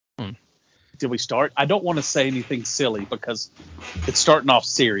did we start? I don't want to say anything silly because it's starting off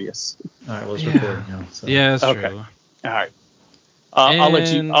serious. All right, well, it's recording now. So. Yeah, that's Okay. true. All right. I'll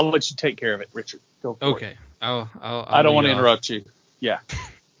let you take care of it, Richard. Go for it. Okay. I'll I don't want to interrupt you. Yeah.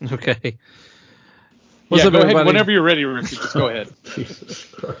 Okay. What's up, go everybody? ahead. Whenever you're ready, Richard, just go ahead. Jesus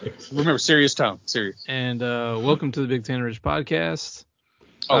Christ. Remember, serious tone. Serious. And welcome to the Big Ten Ridge Podcast.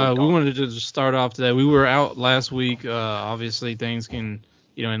 We wanted to just start off today. We were out last week. Obviously, things can,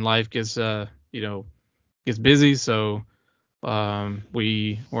 in life gets busy. So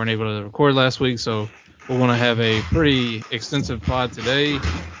we weren't able to record last week. So we're going to have a pretty extensive pod today.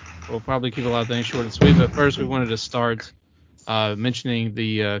 We'll probably keep a lot of things short and sweet. But first, we wanted to start mentioning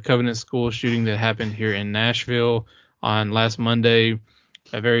the Covenant School shooting that happened here in Nashville on last Monday.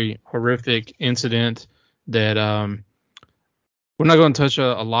 A very horrific incident that we're not going to touch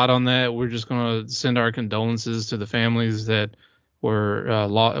a lot on that. We're just going to send our condolences to the families that were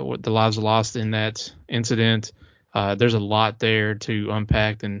the lives lost in that incident. There's a lot there to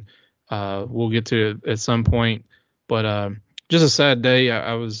unpack, and we'll get to it at some point. But just a sad day.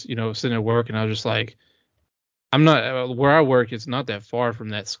 I was, sitting at work, and I was just like, I'm not where I work. It's not that far from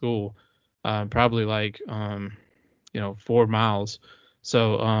that school, probably like 4 miles.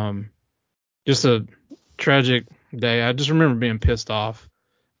 So just a tragic day. I just remember being pissed off.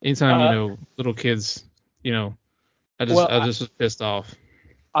 Anytime little kids, I just was pissed off.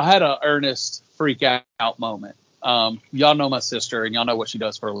 I had a earnest freak out moment. Y'all know my sister, and y'all know what she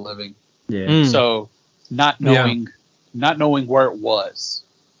does for a living. Yeah. So not knowing where it was.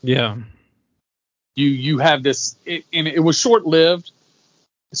 Yeah. You have this, and it was short lived.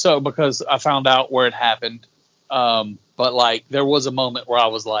 So because I found out where it happened, but like there was a moment where I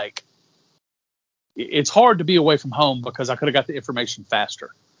was like, it's hard to be away from home because I could have got the information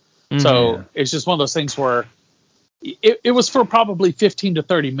faster. Mm-hmm. So it's just one of those things where it was for probably 15 to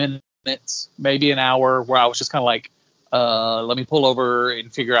 30 minutes, maybe an hour, where I was just kind of like, let me pull over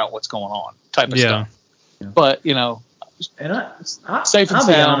and figure out what's going on type of stuff. Yeah. But, and safe and I'll sound.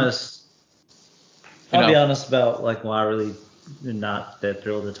 Be honest. I'll be honest about like why I really am not that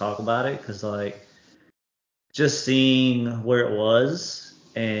thrilled to talk about it, because like just seeing where it was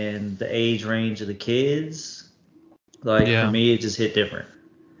and the age range of the kids, like for me, it just hit different.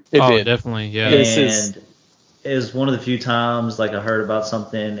 It did. Definitely, yeah. And it was one of the few times like I heard about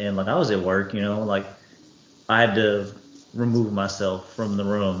something and like I was at work, like I had to remove myself from the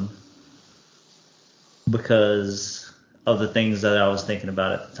room because of the things that I was thinking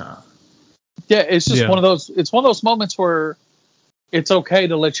about at the time. Yeah, it's just one of those. It's one of those moments where it's okay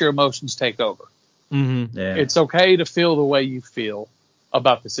to let your emotions take over. Mm-hmm. Yeah. It's okay to feel the way you feel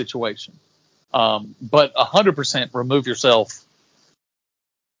about the situation, but 100% remove yourself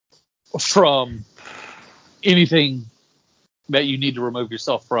from anything that you need to remove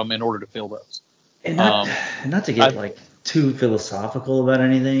yourself from in order to feel those. And not to get like too philosophical about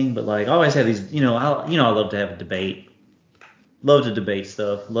anything, but like I always have these, I love to have a debate. Love to debate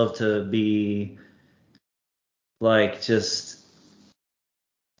stuff. Love to be like just,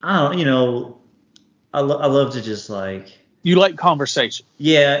 I love to just like. You like conversation.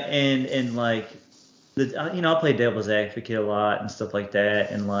 Yeah, and like, I play devil's advocate a lot and stuff like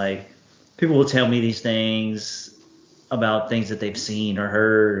that, and like people will tell me these things about things that they've seen or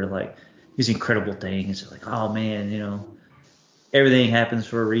heard, or like these incredible things. They're like, oh man, everything happens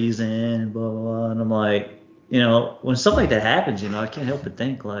for a reason, blah blah blah. And I'm like, when stuff like that happens, I can't help but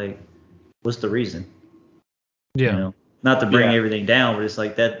think like, what's the reason? Yeah. Not to bring everything down, but it's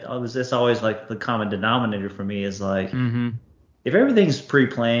like that's always like the common denominator for me is like, if everything's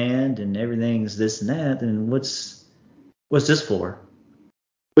pre-planned and everything's this and that, then what's this for?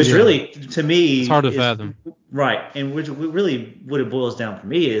 Which really, to me, it's hard to fathom. Right, and which really what it boils down for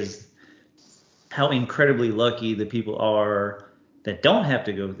me is how incredibly lucky the people are that don't have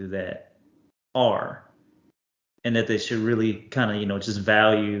to go through that are, and that they should really kind of just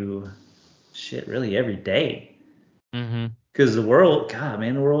value shit really every day. Because the world, God,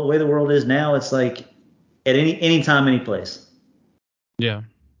 man, the way the world is now, it's like at any time, any place. Yeah.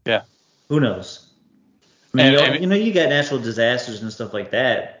 Yeah. Who knows? I mean, you got natural disasters and stuff like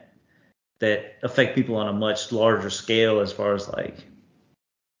that affect people on a much larger scale as far as like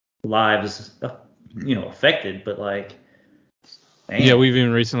lives, affected. But like, man. Yeah, we've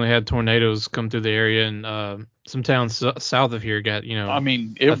even recently had tornadoes come through the area, and some towns south of here got, I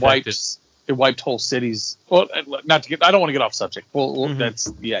mean, it affected. wiped whole cities. Well, not to get. I don't want to get off subject. Well,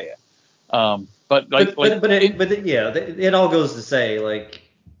 that's yeah. But it all goes to say like,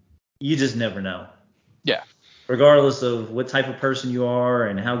 you just never know. Yeah. Regardless of what type of person you are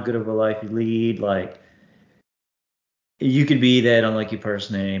and how good of a life you lead, like you could be that unlucky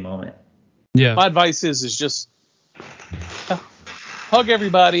person at any moment. Yeah. My advice is just hug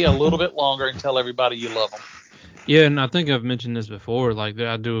everybody a little bit longer and tell everybody you love them. Yeah, and I think I've mentioned this before. Like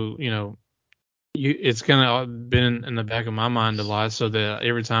I do, it's kind of been in the back of my mind a lot, so that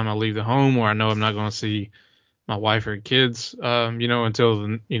every time I leave the home, or I know I'm not going to see my wife or kids,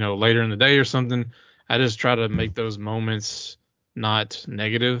 until later in the day or something, I just try to make those moments not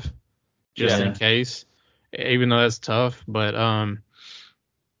negative, just in case. Even though that's tough, but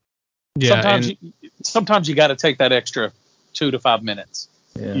yeah. Sometimes you got to take that extra 2 to 5 minutes.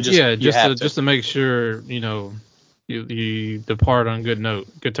 Yeah. Just to make sure you depart on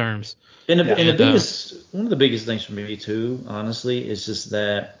good terms. And one of the biggest things for me too, honestly, is just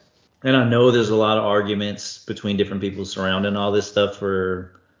that, and I know there's a lot of arguments between different people surrounding all this stuff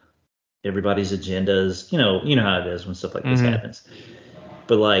for everybody's agendas. You know how it is when stuff like this happens.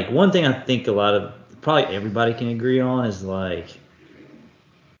 But like one thing I think probably everybody can agree on is like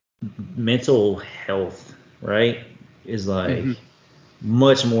mental health, right? Is like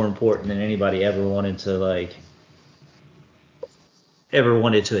much more important than anybody ever wanted to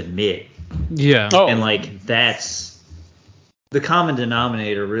admit. Yeah. And like that's the common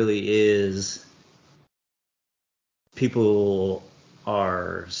denominator really is people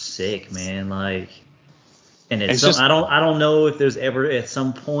are sick, man. Like, and I don't know if there's ever at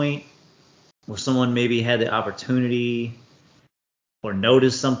some point where someone maybe had the opportunity or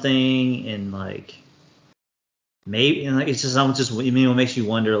noticed something and like maybe, and like it's just it makes you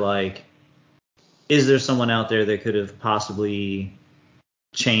wonder, like, is there someone out there that could have possibly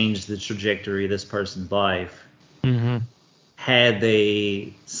changed the trajectory of this person's life had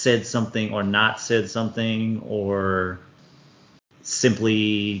they said something or not said something, or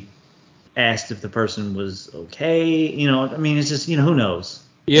simply asked if the person was okay? I mean, it's just, who knows?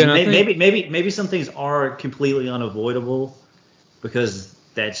 Yeah. And maybe some things are completely unavoidable because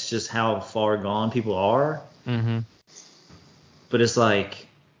that's just how far gone people are. But it's like,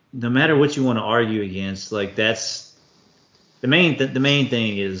 no matter what you want to argue against, like that's the main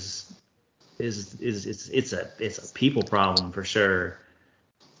thing is it's a people problem for sure.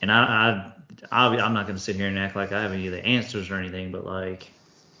 And I'm not going to sit here and act like I have any of the answers or anything, but like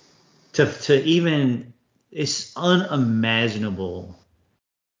to even, it's unimaginable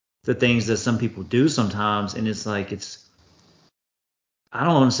the things that some people do sometimes, and it's like I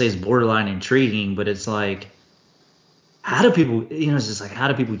don't want to say it's borderline intriguing, but it's like, how do people, it's just like, how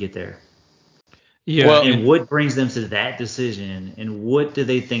do people get there? Yeah. Well, and what brings them to that decision, and what do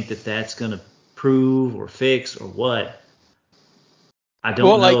they think that that's going to prove or fix or what? I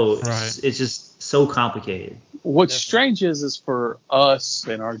don't know. It's just so complicated. What's strange is for us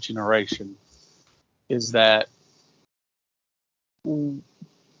in our generation is that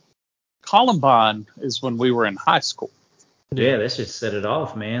Columbine is when we were in high school. Yeah, that just set it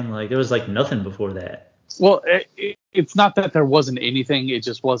off, man. Like there was like nothing before that. Well, it's not that there wasn't anything; it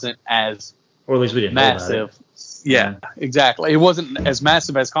just wasn't as, or at least we didn't massive. know about it. Yeah, exactly. It wasn't as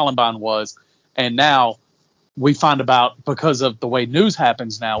massive as Columbine was, and now we find about, because of the way news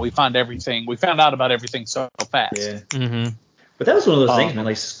happens now, we found out about everything so fast. Yeah. But that was one of those things, man.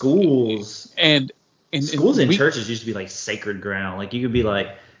 Like schools and churches used to be like sacred ground. Like you could be like,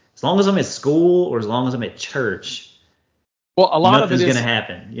 as long as I'm at school or as long as I'm at church, well, a lot nothing's of it gonna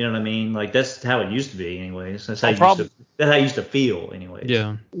happen. You know what I mean? Like that's how it used to be, anyways. That's how I used to feel, anyways.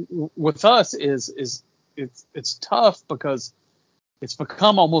 Yeah. With us is it's tough because it's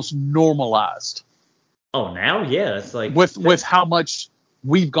become almost normalized. Oh, now, yeah, it's like with how much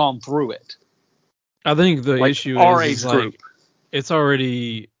we've gone through it. I think the issue our is age group. It's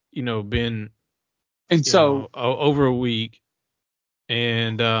already been over a week,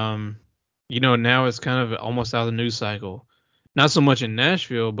 and now it's kind of almost out of the news cycle. Not so much in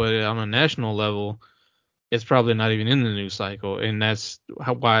Nashville, but on a national level, it's probably not even in the news cycle, and that's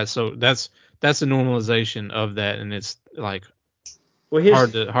why. So that's the normalization of that, and it's like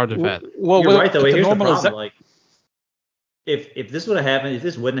hard to fathom. Well, you're right though. Here's the problem. Like, if this would have happened, if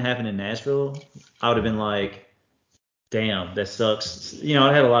this wouldn't happen in Nashville, I would have been like, damn, that sucks.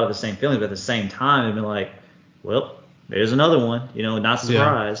 I had a lot of the same feelings, but at the same time, I'd been like, well, there's another one. Not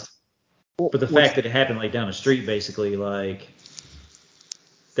surprised. Yeah. But the fact that it happened like down the street, basically, like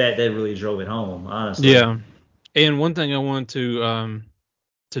that really drove it home, honestly. Yeah. And one thing I want to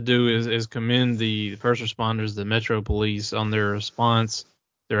do is commend the first responders, the Metro Police, on their response.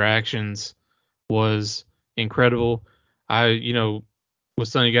 Their actions was incredible. I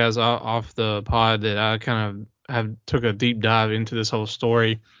was telling you guys off the pod that I kind of took a deep dive into this whole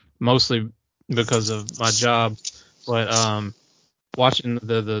story, mostly because of my job, but watching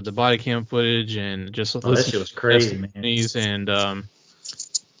the body cam footage and just listening that shit was crazy, man. And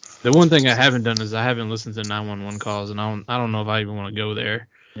The one thing I haven't done is I haven't listened to 911 calls, and I don't know if I even want to go there.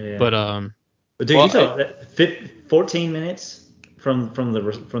 Yeah. But But dude, you saw 14 minutes from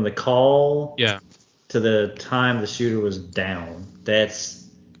the call yeah. to the time the shooter was down. That's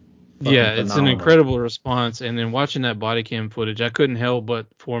fucking Yeah, it's an phenomenal. incredible response. And then watching that body cam footage, I couldn't help but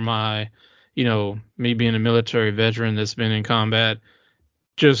for my, me being a military veteran that's been in combat,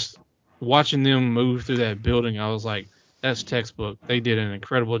 just watching them move through that building, I was like, that's textbook. They did an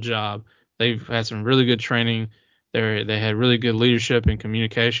incredible job. They've had some really good training. They had really good leadership and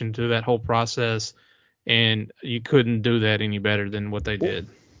communication through that whole process, and you couldn't do that any better than what they did.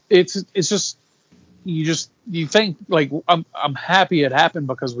 It's just you think like I'm happy it happened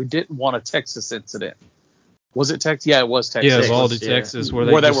because we didn't want a Texas incident. Was it Texas? Yeah, it was Texas. Yeah, Texas, Uvalde, Texas, where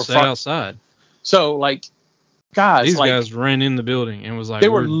they just sat outside. So like, guys, these like, guys ran in the building and was like, they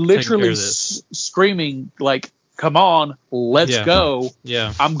were we're literally this. screaming like, "Come on, let's go!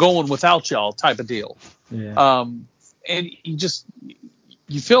 Yeah, I'm going without y'all," type of deal. Yeah. And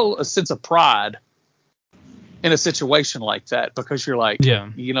you feel a sense of pride in a situation like that because you're like,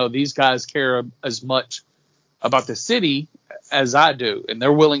 these guys care as much about the city as I do, and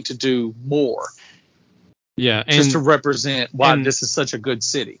they're willing to do more. Yeah, and just to represent why this is such a good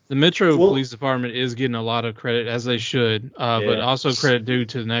city. The Metro Police Department is getting a lot of credit, as they should, but also credit due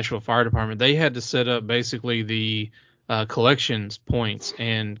to the Nashville Fire Department. They had to set up basically the collections points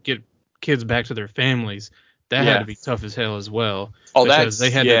and get kids back to their families. That had to be tough as hell as well, because they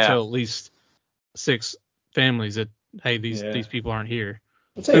had to tell at least 6 families that, hey, these people aren't here.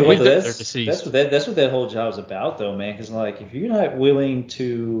 I'll tell you what, that's what that whole job's about, though, man. Because like, if you're not willing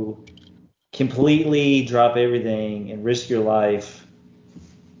to completely drop everything and risk your life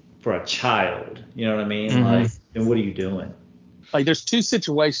for a child, you know what I mean? Mm-hmm. Like, then what are you doing? Like, there's 2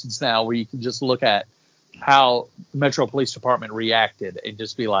 situations now where you can just look at how the Metro Police Department reacted and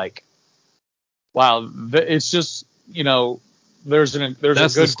just be like, wow, it's just, there's a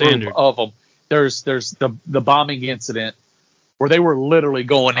good group of them. There's the bombing incident where they were literally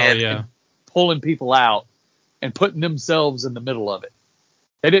going in and pulling people out and putting themselves in the middle of it.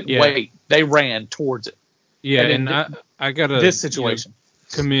 They didn't wait. They ran towards it. Yeah, and I got this situation.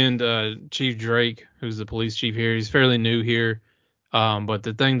 Commend Chief Drake, who's the police chief here. He's fairly new here, but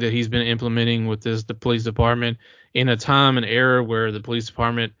the thing that he's been implementing with the police department in a time and era where the police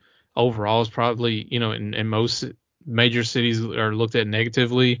department overall is probably, in most major cities are looked at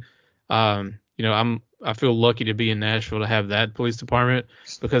negatively. I feel lucky to be in Nashville to have that police department,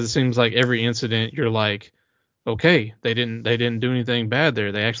 because it seems like every incident you're like, okay, they didn't do anything bad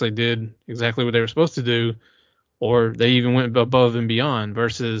there. They actually did exactly what they were supposed to do, or they even went above and beyond,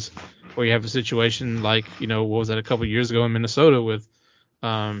 versus where you have a situation like, what was that, a couple of years ago in Minnesota with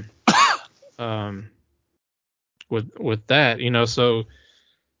with that, so,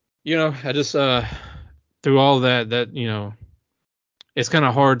 I just through all that, it's kind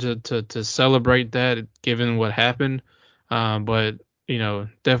of hard to celebrate that given what happened, but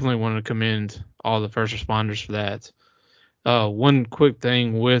definitely want to commend all the first responders for that. One quick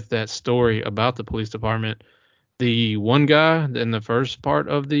thing with that story about the police department: the one guy in the first part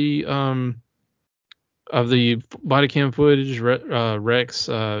of the body cam footage, Rex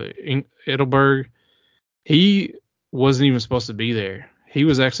Edelberg, he wasn't even supposed to be there. He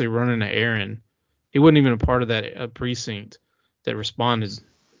was actually running an errand. He wasn't even a part of that precinct that responded.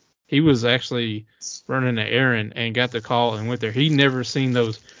 He was actually running an errand and got the call and went there. He never seen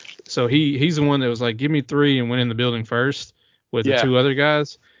those. So he's the one that was like, give me 3, and went in the building first with the 2 other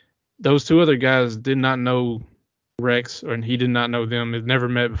guys. Those 2 other guys did not know Rex, and he did not know them. They've never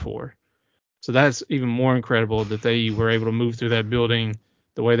met before. So that's even more incredible that they were able to move through that building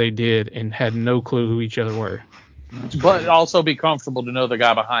the way they did and had no clue who each other were. But also be comfortable to know the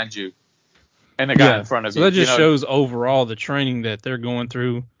guy behind you and the guy in front of you. So that just shows overall the training that they're going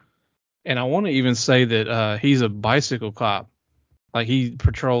through. And I want to even say that he's a bicycle cop. Like, he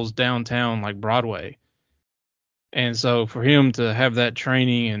patrols downtown, like Broadway. And so for him to have that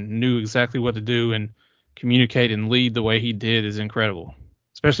training and knew exactly what to do and communicate and lead the way he did is incredible.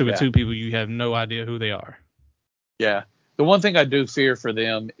 Especially with 2 people you have no idea who they are. Yeah. The one thing I do fear for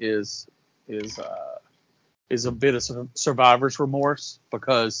them is a bit of survivor's remorse,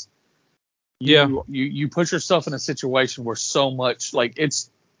 because you put yourself in a situation where so much, like,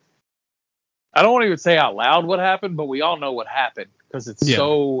 I don't want to even say out loud what happened, but we all know what happened, because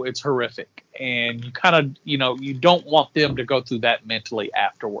it's horrific, and you kind of, you don't want them to go through that mentally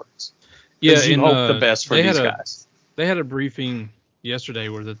afterwards. Yeah, you hope the best for these guys. They had a briefing yesterday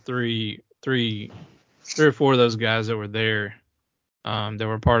where the three or four of those guys that were there, that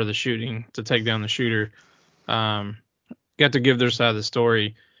were part of the shooting to take down the shooter, got to give their side of the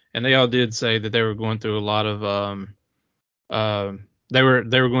story. and they all did say that they were going through a lot of they were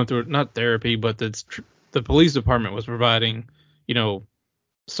going through not therapy, but the police department was providing,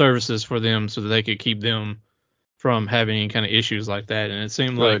 services for them so that they could keep them from having any kind of issues like that. And it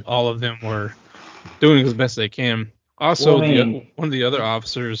seemed like all of them were doing as best they can. Also, one of the other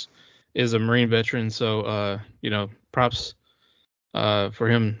officers is a Marine veteran, so props for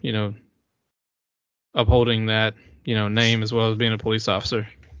him, upholding that name as well as being a police officer.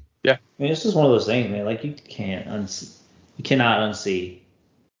 Yeah, I mean, it's just one of those things, man. Like you cannot unsee.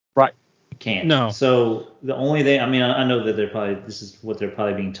 Right. You can't. No. So the only thing, I mean, I know that this is what they're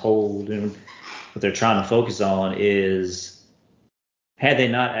probably being told, and what they're trying to focus on is, had they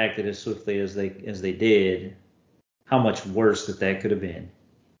not acted as swiftly as they did, how much worse that could have been.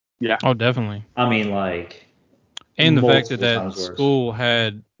 Yeah. Oh, definitely. I mean, like. And the fact that school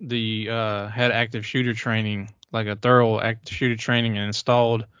had had active shooter training, like a thorough active shooter training, and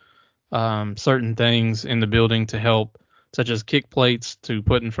installed certain things in the building to help, such as kick plates to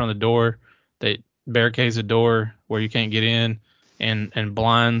put in front of the door that barricades the door where you can't get in, and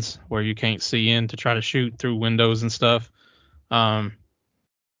blinds where you can't see in to try to shoot through windows and stuff.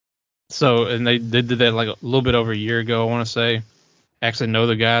 So, and they did that like a little bit over a year ago, I want to say. Actually know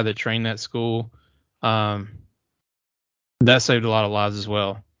the guy that trained that school. That saved a lot of lives as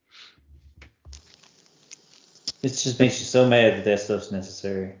well. It just makes you so mad that stuff's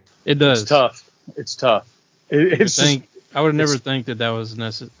necessary. It does. It's tough. I would never think that was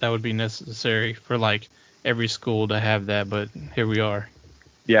that would be necessary for like every school to have that, but here we are.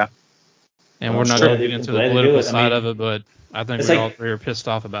 Yeah. And we're not going to get into the political side of it, but I think we all three are pissed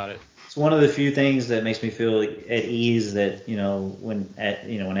off about it. It's one of the few things that makes me feel at ease that when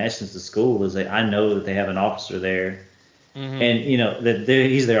Ashton's to school is that I know that they have an officer there, and that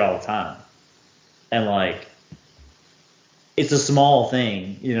he's there all the time, and like it's a small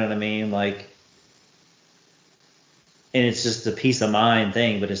thing, you know what I mean, like, and it's just a peace of mind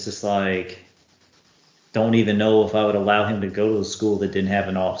thing, but it's just like, don't even know if I would allow him to go to a school that didn't have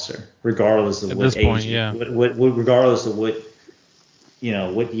an officer, regardless of what age, point, yeah. Regardless of what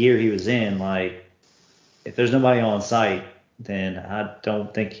year he was in. Like, if there's nobody on site, then I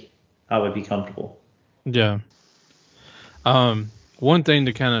don't think I would be comfortable. Yeah. One thing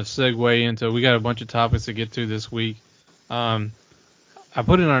to kind of segue into, we got a bunch of topics to get to this week. I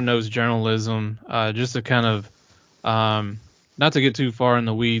put in our notes journalism, just to kind of, not to get too far in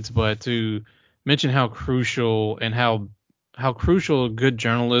the weeds, but to mention how crucial and how crucial good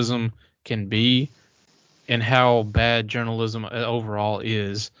journalism can be, and how bad journalism overall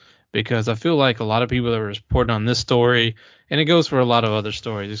is. Because I feel like a lot of people that are reporting on this story, and it goes for a lot of other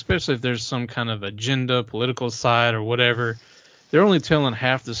stories, especially if there's some kind of agenda, political side or whatever, they're only telling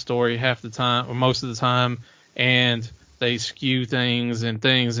half the story half the time, or most of the time, and they skew things, and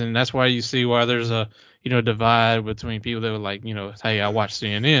that's why you see why there's a divide between people that are like, hey, I watch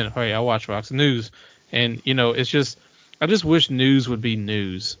CNN, hey, I watch Fox News, and it's just, I just wish news would be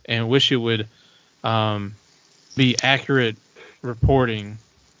news, and wish it would be accurate reporting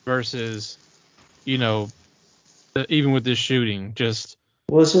versus, even with this shooting, just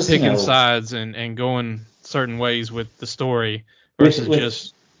picking sides and going certain ways with the story versus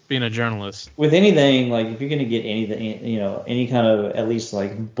just being a journalist. With anything, like if you're going to get anything, any kind of at least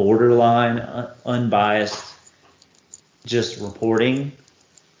like borderline unbiased just reporting,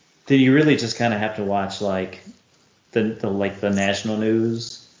 then you really just kind of have to watch like the national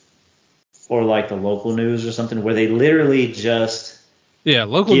news or like the local news or something where they literally just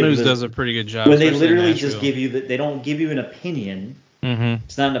local news does a pretty good job when they literally just give you they don't give you an opinion. Mm-hmm.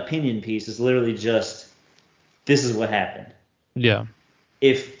 It's not an opinion piece. It's literally just, this is what happened. Yeah.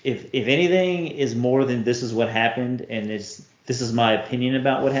 If anything is more than this is what happened and this is my opinion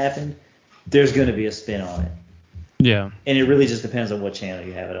about what happened, there's going to be a spin on it. Yeah. And it really just depends on what channel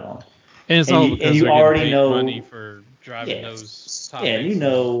you have it on. And it's all because you already know money for driving those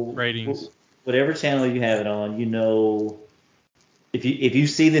topics, ratings. Whatever channel you have it on, if you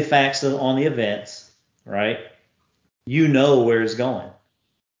see the facts on the events, right? You know where it's going.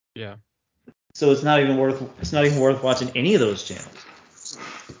 Yeah. So it's not even worth watching any of those channels.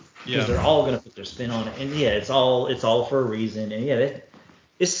 Because they're all going to put their spin on it. And it's all for a reason. And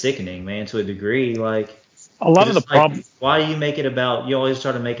it's sickening, man, to a degree. Like, a lot of the problem. Why do you make it about? You always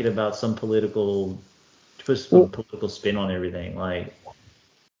try to make it about some political spin on everything. Like,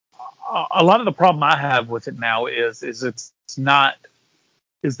 a lot of the problem I have with it now is it's not,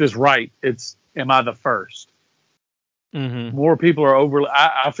 is this right? It's, am I the first? Mm-hmm. More people are overly.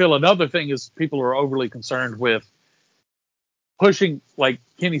 I feel another thing is people are overly concerned with pushing, like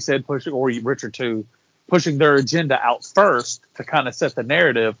Kenny said, or Richard too, pushing their agenda out first to kind of set the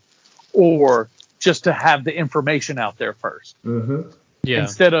narrative, or just to have the information out there first. Mm-hmm. Yeah.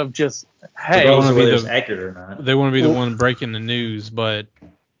 Instead of just, hey, Regardless of whether it's accurate or not. They want to be the one breaking the news, but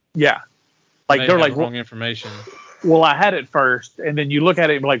yeah. Like, they're like, wrong information. Well, I had it first. And then you look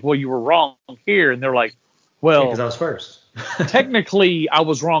at it and be like, well, you were wrong here. And they're like, well, because I was first. technically I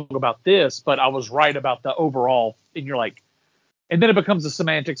was wrong about this, but I was right about the overall. And you're like, and then it becomes a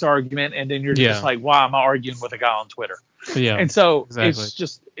semantics argument. And then you're just like, why am I arguing with a guy on Twitter? Yeah. And so exactly.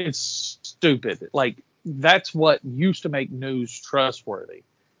 it's stupid. Like, that's what used to make news trustworthy.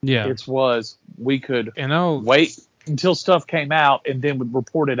 Yeah. It was, we could wait until stuff came out and then would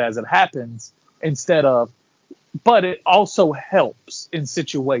report it as it happens instead of, but it also helps in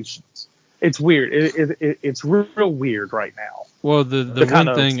situations. It's weird. It's real weird right now. Well, the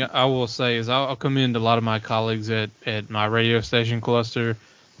one thing I will say is I'll commend a lot of my colleagues at my radio station cluster,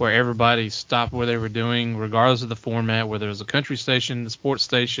 where everybody stopped what they were doing, regardless of the format, whether it was a country station, the sports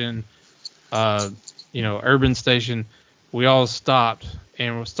station, urban station. We all stopped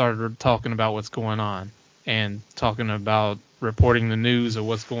and started talking about what's going on and talking about reporting the news of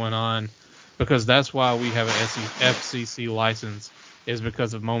what's going on, because that's why we have an FCC license, is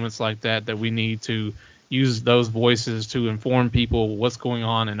because of moments like that we need to use those voices to inform people what's going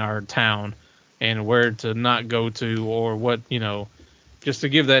on in our town and where to not go to, or what, just to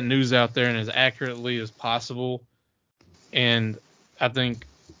give that news out there and as accurately as possible. And I think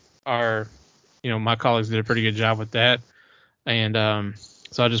my colleagues did a pretty good job with that. And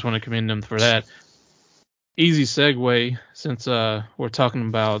so I just want to commend them for that. Easy segue, since we're talking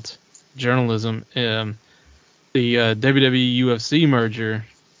about journalism, the WWE UFC merger.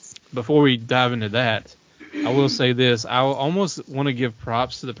 Before we dive into that, I will say this. I almost want to give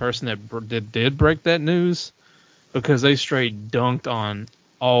props to the person that did break that news, because they straight dunked on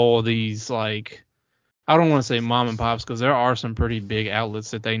all these, like, I don't want to say mom and pops, because there are some pretty big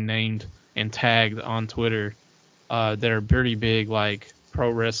outlets that they named and tagged on Twitter that are pretty big, like pro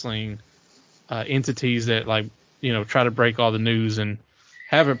wrestling entities that, like, try to break all the news and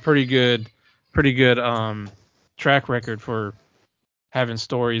have a pretty good track record for having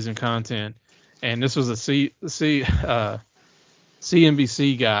stories and content. And this was a CNBC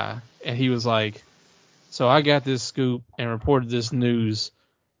guy, and he was like, so I got this scoop and reported this news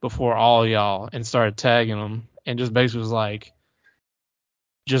before all y'all, and started tagging them, and just basically was like,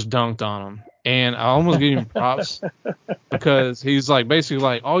 just dunked on them. And I almost gave him props because he's like, basically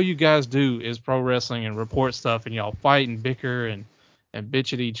like, all you guys do is pro wrestling and report stuff, and y'all fight and bicker and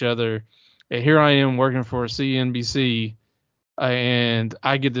bitch at each other. And here I am working for CNBC, and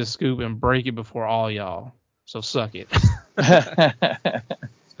I get this scoop and break it before all y'all. So suck it. Damn.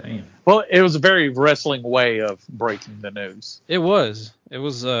 Well, it was a very wrestling way of breaking the news. It was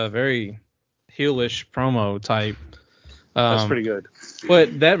a very heelish promo type. That's pretty good.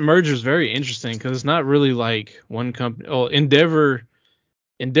 But that merger is very interesting because it's not really like one company. Oh, Endeavor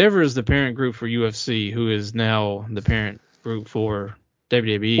is the parent group for UFC, who is now the parent group for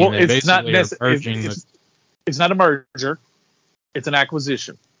WWE. Well, and it's not merging. It's not a merger. It's an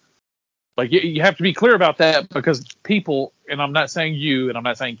acquisition. Like, you have to be clear about that, because people, and I'm not saying you, and I'm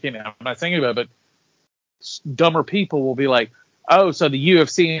not saying Kenny, I'm not saying anybody, but dumber people will be like, oh, so the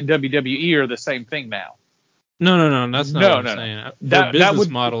UFC and WWE are the same thing now. No, that's not what I'm saying. Their business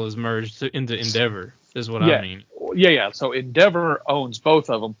model is merged into Endeavor, is what I mean. Yeah. So Endeavor owns both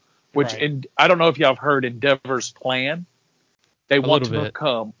of them, which I don't know if y'all have heard Endeavor's plan. They want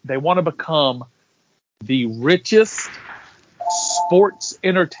to become the richest sports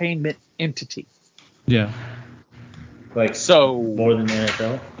entertainment entity. Yeah. Like, so more than the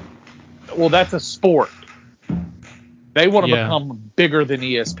NFL? Well, that's a sport. They want to become bigger than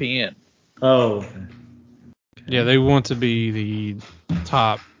ESPN. Oh, okay. Yeah, they want to be the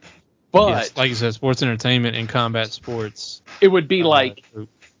top. But like you said, sports entertainment and combat sports. It would be like,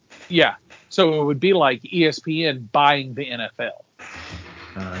 so it would be like ESPN buying the NFL.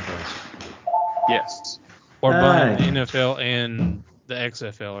 Yes. Or buying the NFL and the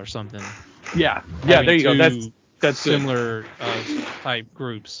XFL or something. Yeah, there you go. That's similar type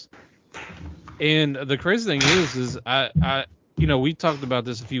groups. And the crazy thing is I we talked about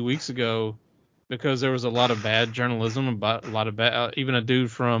this a few weeks ago, because there was a lot of bad journalism about a lot of bad, even a dude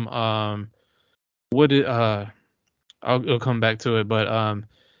from I'll come back to it, but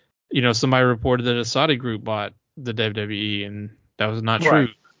somebody reported that a Saudi group bought the WWE, and that was not true.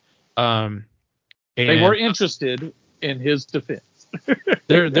 And they were interested in his defense.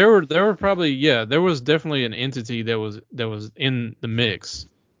 there were probably there was definitely an entity that was in the mix,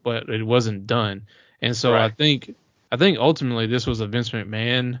 but it wasn't done. And so I think ultimately this was a Vince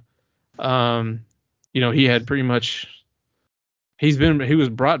McMahon. He had pretty much he was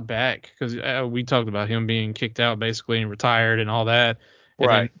brought back because we talked about him being kicked out basically and retired and all that, and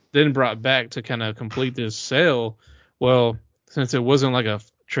Right. then brought back to kind of complete this sale. Well, since it wasn't like a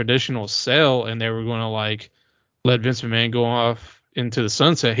traditional sale and they were going to like let Vince McMahon go off into the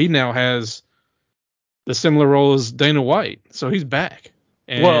sunset, he now has the similar role as Dana White, so he's back.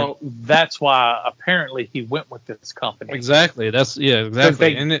 And well, that's why apparently he went with this company. exactly.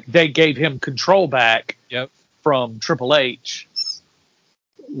 Exactly. And they gave him control back. Yep. From Triple H,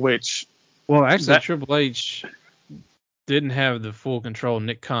 which well, actually, Triple H didn't have the full control.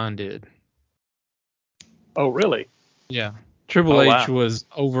 Nick Khan did. Oh, really? Yeah. Triple H wow. was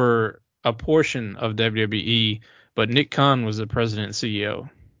over a portion of WWE, but Nick Khan was the president and CEO.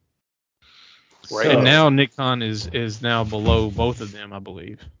 Right. And now Nick Khan is now below both of them, I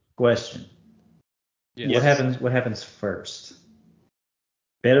believe. Question. Yes. What happens first?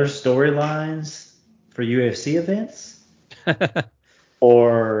 Better storylines for UFC events?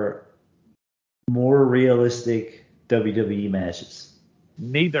 Or more realistic WWE matches?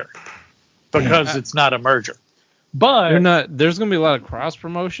 Neither. Because it's not a merger. But there's going to be a lot of cross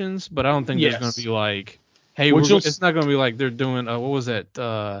promotions, but I don't think there's going to be like, hey, it's not going to be like they're doing, what was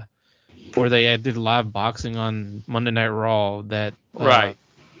that, where they did live boxing on Monday Night Raw that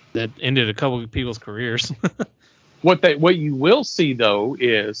ended a couple of people's careers. What you will see though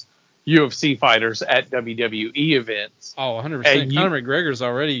is UFC fighters at WWE events. Oh, 100%. Conor McGregor's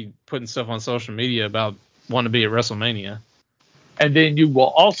already putting stuff on social media about wanting to be at WrestleMania. And then you will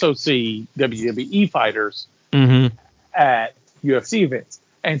also see WWE fighters at UFC events.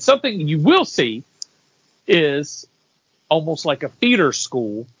 And something you will see is almost like a feeder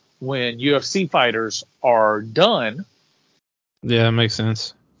school when UFC fighters are done. Yeah, that makes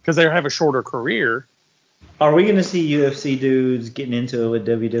sense. Because they have a shorter career. Are we gonna see UFC dudes getting into it with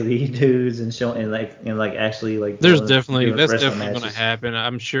WWE dudes and showing actually like? That's definitely going to happen.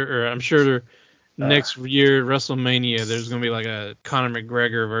 I'm sure next year WrestleMania there's going to be like a Conor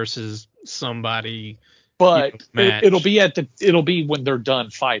McGregor versus somebody. But match. it'll be when they're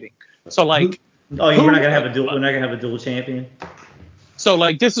done fighting. So like, we're not gonna have a dual. We're not gonna have a dual champion. So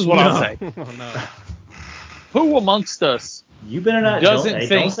like, this is what I'll say. Oh, no. Who amongst us? You better not.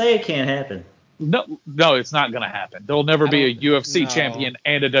 Don't say it can't happen. No, it's not going to happen. There'll never be a UFC champion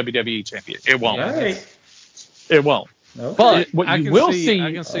and a WWE champion. It won't. All right. It won't. Okay. But what you will see,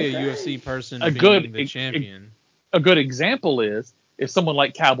 I can see a UFC person being the champion. A good example is someone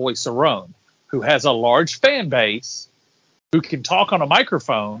like Cowboy Cerrone, who has a large fan base, who can talk on a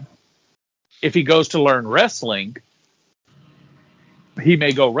microphone. If he goes to learn wrestling, he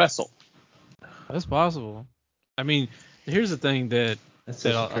may go wrestle. That's possible. I mean, here's the thing that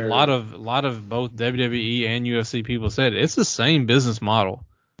a lot of both WWE and UFC people said. It's the same business model.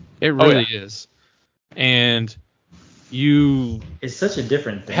 It really is. And it's such a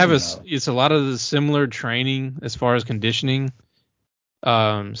different thing. It's a lot of the similar training as far as conditioning.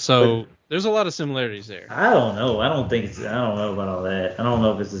 So there's a lot of similarities there. I don't know. I don't know about all that. I don't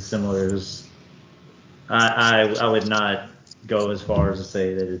know if it's as similar as. I would not go as far as to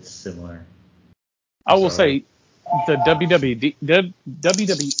say that it's similar. I will say the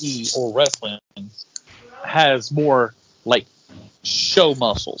WWE or wrestling has more like show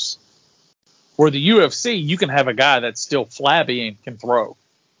muscles. Where the UFC, you can have a guy that's still flabby and can throw.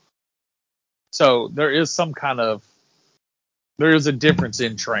 So there is a difference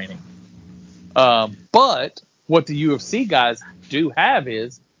in training. But what the UFC guys do have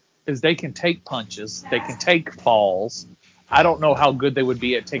is they can take punches, they can take falls. I don't know how good they would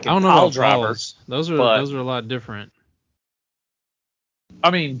be at taking pile drivers. Those are a lot different.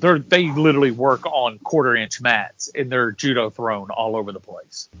 I mean, they literally work on 1/4-inch mats in their judo throne all over the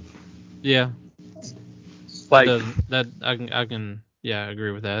place. Yeah. Like that I can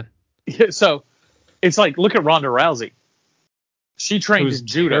agree with that. Yeah, so it's like, look at Ronda Rousey. She trained in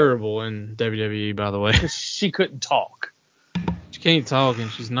judo. Terrible in WWE, by the way. She couldn't talk. She can't talk, and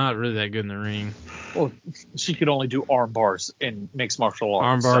she's not really that good in the ring. Well, she could only do arm bars in mixed martial arts.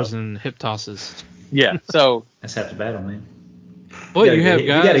 Arm bars and hip tosses. Yeah, so that's half the battle, man. But you have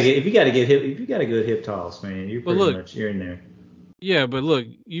guys. If you got a good hip toss, man, you're in there. Yeah, but look,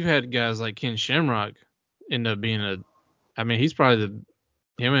 you've had guys like Ken Shamrock end up being he's probably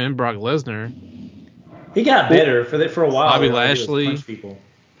him and Brock Lesnar. He got better for a while. Bobby Lashley. Punch people.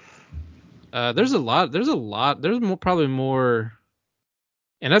 There's probably more.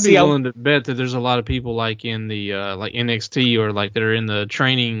 And I'd be willing to bet that there's a lot of people like in the like NXT or like that are in the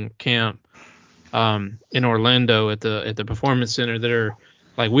training camp in Orlando at the Performance Center that are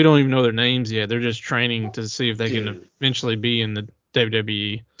like, we don't even know their names yet. They're just training to see if they can eventually be in the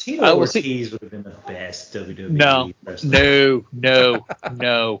WWE. Tito Ortiz would have been the best WWE No, wrestler.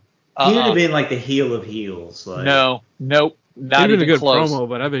 no. He would have been like the heel of heels. Like, nope, not He'd even been a good close. promo,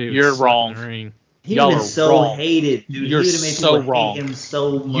 but I bet he was You're suck wrong. in the ring. He would have been so wrong. hated, dude. You're He would have made so people wrong. hate him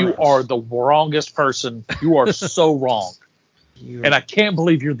so much. You are the wrongest person. You are so wrong. And I can't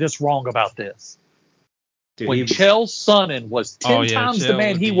believe you're this wrong about this. Dude, when Chael Sonnen was 10 times the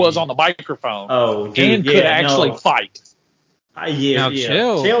man he was on the microphone and could actually fight.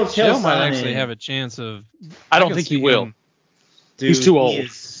 Chael might actually have a chance of... I don't think he will. Dude, he's too old. He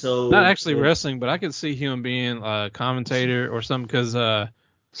is so not actually wrestling, but I could see him being a commentator or something because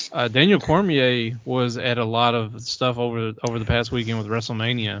Daniel Cormier was at a lot of stuff over the past weekend with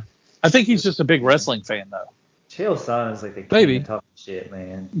WrestleMania. I think he's just a big wrestling fan, though. Chael Sonnen's like the king of talking shit,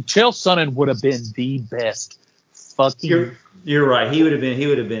 man. Chael Sonnen would have been the best. Fucking. You're right. He would have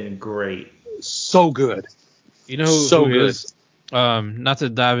been great. So good. You know who is? Not to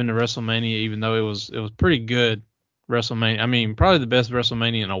dive into WrestleMania, even though it was pretty good WrestleMania. I mean, probably the best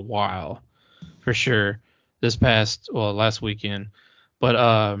WrestleMania in a while, for sure. Last weekend.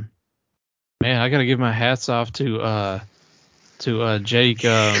 But man, I gotta give my hats off to Jake.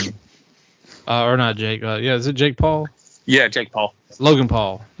 Or not Jake. Is it Jake Paul? Yeah, Jake Paul. Logan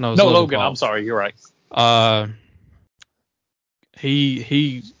Paul. No, Logan Paul. I'm sorry. You're right.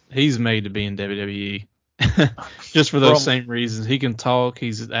 He's made to be in WWE. Just for those same reasons. He can talk.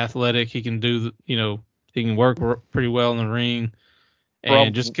 He's athletic. He can he can work pretty well in the ring,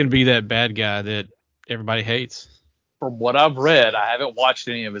 and just can be that bad guy that everybody hates. From what I've read, I haven't watched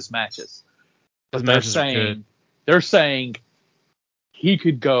any of his matches, but they're saying he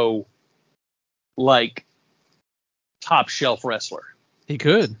could go like top shelf wrestler. He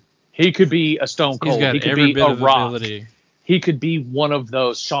could. He could be a Stone Cold. He's got he could every be bit a of Rock. Ability. He could be one of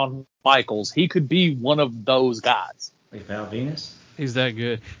those Shawn Michaels. He could be one of those guys. Like Val Venus? He's that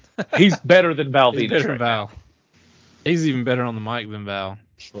good. He's better than Val Venus. Better than Val. He's even better on the mic than Val.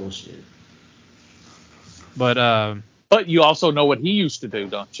 Bullshit. But you also know what he used to do,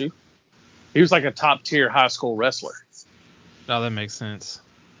 don't you? He was like a top tier high school wrestler. Oh, that makes sense.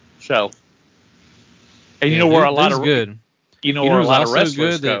 So, and you know where a lot of good. You know where a lot of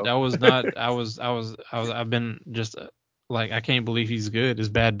wrestlers good go. That I was not. I've been just like, I can't believe he's good. Is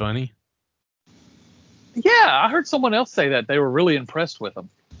Bad Bunny? Yeah, I heard someone else say that they were really impressed with him.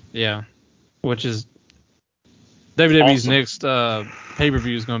 Yeah, which is WWE's awesome. next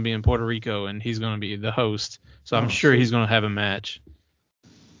pay-per-view is going to be in Puerto Rico, and he's going to be the host. So I'm sure he's going to have a match.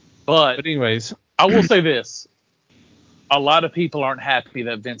 But anyways, I will say this. A lot of people aren't happy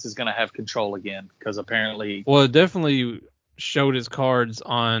that Vince is going to have control again because apparently... Well, it definitely showed his cards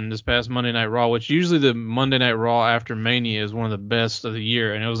on this past Monday Night Raw, which usually the Monday Night Raw after Mania is one of the best of the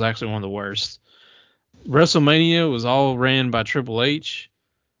year, and it was actually one of the worst. WrestleMania was all ran by Triple H,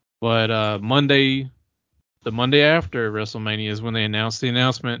 but the Monday after WrestleMania is when they announced the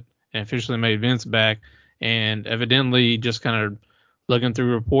announcement and officially made Vince back, and evidently just kind of looking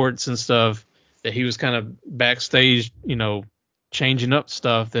through reports and stuff that he was kind of backstage, changing up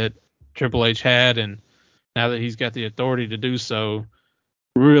stuff that Triple H had, and now that he's got the authority to do so,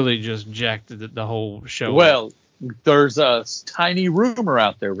 really just jacked the whole show. Well, there's a tiny rumor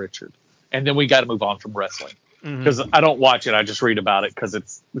out there, Richard, and then we got to move on from wrestling because I don't watch it. I just read about it because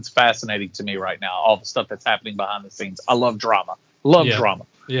it's fascinating to me right now, all the stuff that's happening behind the scenes. I love drama. Drama.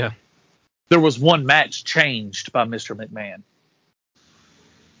 Yeah. There was one match changed by Mr. McMahon.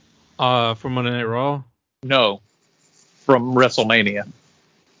 From Monday Night Raw? No, from WrestleMania.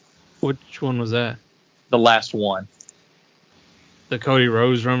 Which one was that? The last one. The Cody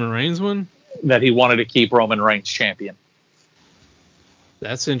Rhodes Roman Reigns one? That he wanted to keep Roman Reigns champion.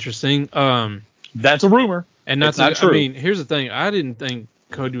 That's interesting. That's a rumor. And that's not true. I mean, here's the thing. I didn't think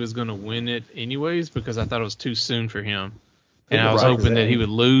Cody was going to win it anyways because I thought it was too soon for him. And I was hoping that he would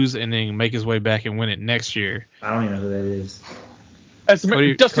lose and then make his way back and win it next year. I don't even know who that is. That's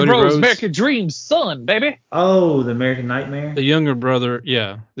Dustin Rhodes' American Dream's son, baby. Oh, the American Nightmare? The younger brother,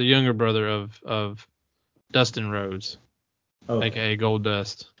 of Dustin Rhodes, a.k.a.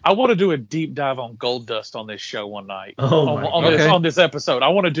 Goldust. I want to do a deep dive on Goldust on this show one night. On this episode. I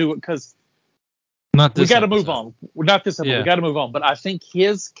want to do it because we got to move on. Not this episode. Yeah. We got to move on. But I think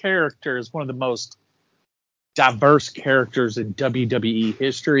his character is one of the most diverse characters in WWE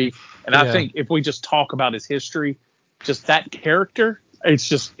history. And I think if we just talk about his history, just that character,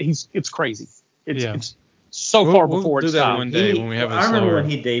 it's crazy. It's so far before its time. One day when we have I remember when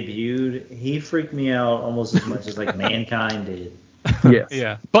he debuted, he freaked me out almost as much as like Mankind did. Yes.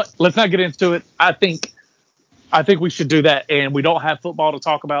 Yeah. But let's not get into it. I think we should do that, and we don't have football to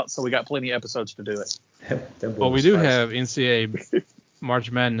talk about, so we got plenty of episodes to do it. Well, we do have NCAA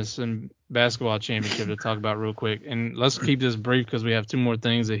March Madness and basketball championship to talk about real quick, and let's keep this brief because we have 2 more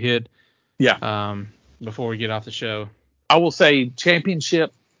things to hit. Yeah. Before we get off the show, I will say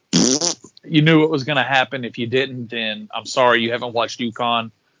championship. You knew it was going to happen. If you didn't, then I'm sorry you haven't watched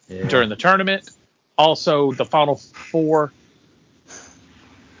UConn during the tournament. Also, the Final Four.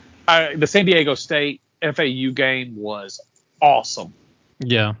 The San Diego State FAU game was awesome.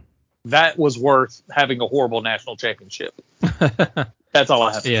 Yeah. That was worth having a horrible national championship. That's all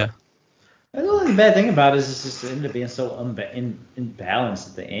I have to say. The only bad thing about it is it just ended up being so imbalanced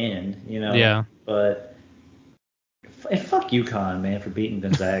at the end, you know? Yeah. But fuck UConn, man, for beating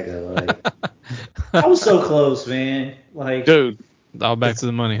Gonzaga. Like, I was so close, man. Like, dude, all back to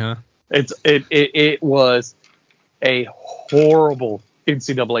the money, huh? It was a horrible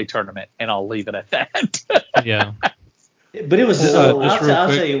NCAA tournament, and I'll leave it at that. Yeah. But it was so. I'll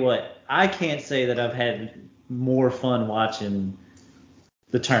tell you what. I can't say that I've had more fun watching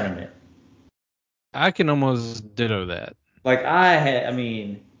the tournament. I can almost ditto that. Like I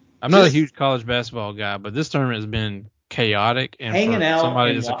mean, I'm not a huge college basketball guy, but this tournament has been chaotic, and hanging out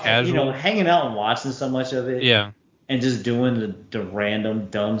somebody and that's a casual, hanging out and watching so much of it, and just doing the random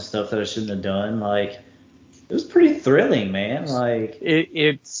dumb stuff that I shouldn't have done. Like, it was pretty thrilling, man. Like,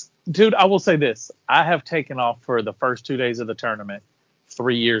 it's dude. I will say this: I have taken off for the first 2 days of the tournament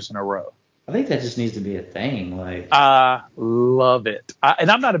 3 years in a row. I think that just needs to be a thing. Like, I love it.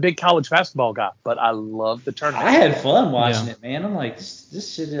 And I'm not a big college basketball guy, but I love the tournament. I had fun watching it, man. I'm like,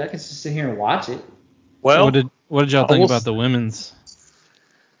 this shit, I can just sit here and watch it. Well, what did y'all think about the women's?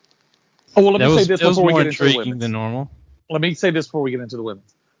 Oh, well, let me say this before we get into the women's. Than normal. Let me say this before we get into the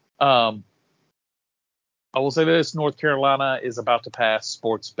women's. I will say this: North Carolina is about to pass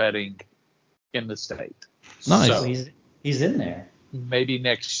sports betting in the state. Nice. So he's in there. Maybe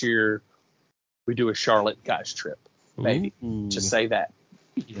next year we do a Charlotte guys trip. Maybe. Just say that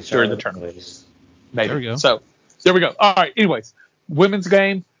during the tournament. Maybe. There we go. So there we go. All right. Anyways, women's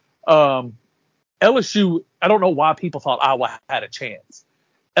game. LSU. I don't know why people thought Iowa had a chance.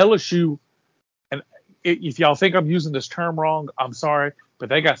 LSU, and if y'all think I'm using this term wrong, I'm sorry, but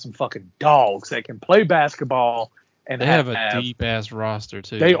they got some fucking dogs that can play basketball, and they have a deep ass roster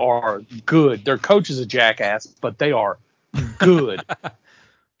too. They are good. Their coach is a jackass, but they are good.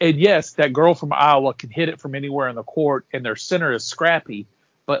 And yes, that girl from Iowa can hit it from anywhere in the court, and their center is scrappy.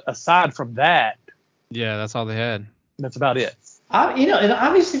 But aside from that, that's all they had. That's about it. And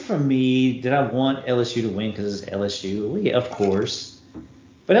obviously for me, did I want LSU to win because it's LSU? Well, yeah, of course.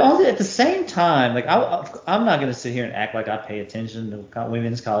 But at the same time, like I'm not going to sit here and act like I pay attention to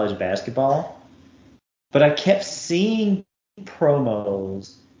women's college basketball. But I kept seeing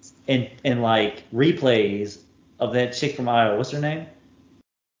promos and like replays of that chick from Iowa. What's her name?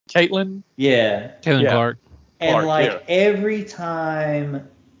 Caitlin? Yeah. Caitlin Clark. And every time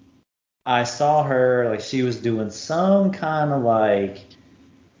I saw her, like she was doing some kind of like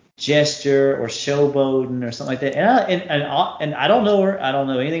gesture or showboating or something like that. And I don't know her. I don't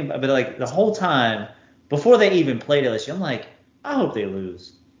know anything. But like the whole time before they even played LSU, I'm like, I hope they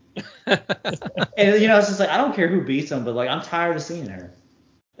lose. And it's just like I don't care who beats them, but like I'm tired of seeing her.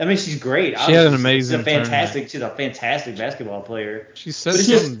 I mean, she's great. She had an amazing. She's a fantastic basketball player. She set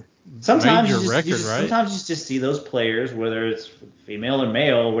some major record, right? Sometimes you just see those players, whether it's female or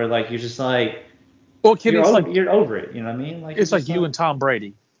male, where like you're just like, you're over it. You know what I mean? Like it's like you and Tom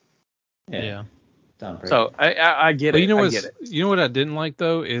Brady. Yeah. Tom Brady. So I get it. I get it. You know what I didn't like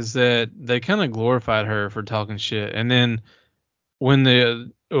though is that they kind of glorified her for talking shit, and then when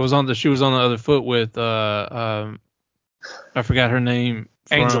she was on the other foot with I forgot her name.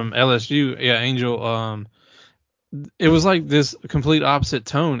 From LSU, Angel. It was like this complete opposite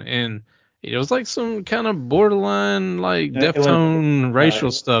tone, and it was like some kind of borderline, like Deftone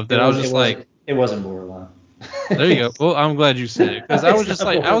racial stuff that I was just like, it wasn't borderline. There you go. Well, I'm glad you said it because I was just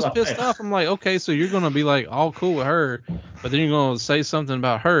like, I was pissed off. I'm like, okay, so you're gonna be like all cool with her, but then you're gonna say something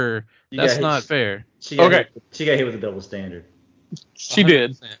about her. That's not fair. She got hit with a double standard. She 100%.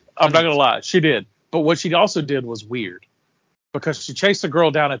 Did. I'm not gonna lie, she did. But what she also did was weird. Because she chased a girl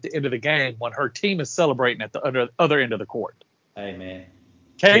down at the end of the game when her team is celebrating at the other end of the court. Hey, man.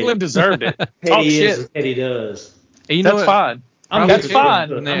 Caitlin deserved it. Talk shit. Petty does. That's fine. That's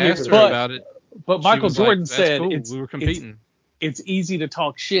fine. When they asked her about it. But Michael Jordan said cool. We were competing. It's easy to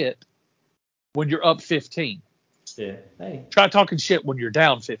talk shit when you're up 15. Yeah. Hey. Try talking shit when you're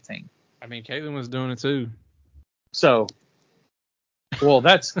down 15. I mean, Caitlin was doing it too. So,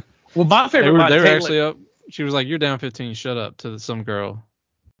 my favorite. They were actually up. She was like, "You're down 15. Shut up," to some girl.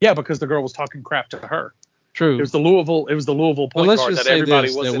 Yeah, because the girl was talking crap to her. True. It was the Louisville point guard that everybody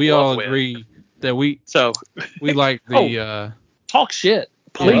was in love with. We all agree that we So like the talk shit.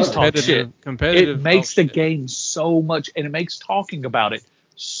 Please talk shit. Competitive. It makes the shit. game so much, and it makes talking about it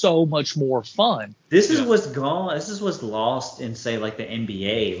so much more fun. This is what's gone. This is what's lost in, say, like the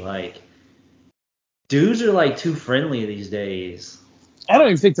NBA. Like, dudes are like too friendly these days. I don't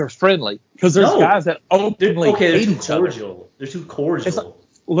even think they're friendly because there's guys that openly hate each other. They're too cordial. Like,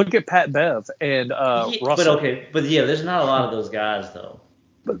 look at Pat Bev and Russell. But there's not a lot of those guys though.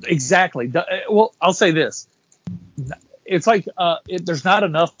 But exactly. Well, I'll say this: it's like there's not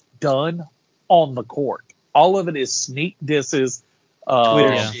enough done on the court. All of it is sneak disses.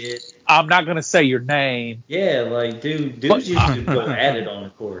 Twitter shit. I'm not gonna say your name. Yeah, like dudes used to go at it on the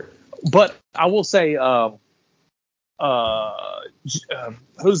court. But I will say,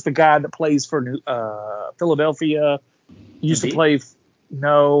 who's the guy that plays for Philadelphia? Used to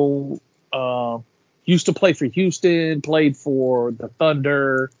play for Houston. Played for the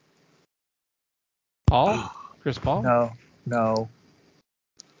Thunder. Chris Paul? No.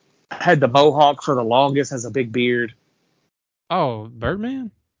 Had the mohawk for the longest. Has a big beard. Oh,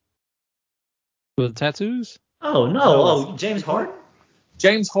 Birdman? With tattoos? Oh no! James Harden.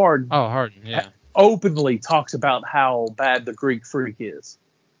 James Harden. Oh, Harden. Yeah. Openly talks about how bad the Greek Freak is.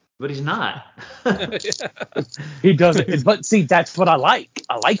 But he's not. He doesn't. But see, that's what I like.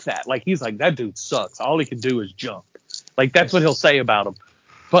 I like that. Like, he's like, that dude sucks. All he can do is jump. Like, that's what he'll say about him.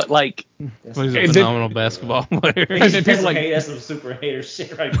 But like, he's a phenomenal basketball player. And then people that's some super hater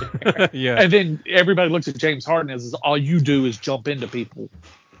shit right there. Yeah. And then everybody looks at James Harden as all you do is jump into people,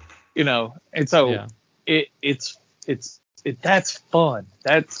 And so it's that's fun.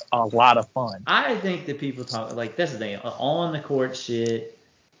 That's a lot of fun. I think that people talk like that's the thing on the court shit.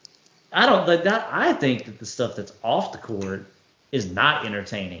 I don't like that. I think that the stuff that's off the court is not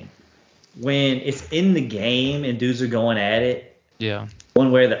entertaining. When it's in the game and dudes are going at it,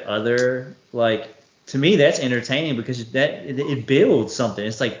 one way or the other, like to me that's entertaining because it builds something.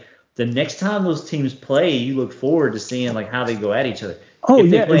 It's like the next time those teams play, you look forward to seeing like how they go at each other. Oh,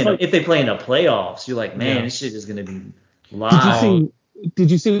 If they play in the playoffs, you're like, man, this shit is gonna be live. Did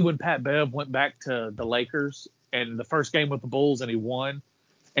you see when Pat Bev went back to the Lakers and the first game with the Bulls and he won?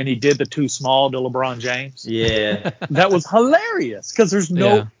 And he did the too small to LeBron James. Yeah. That was hilarious because there's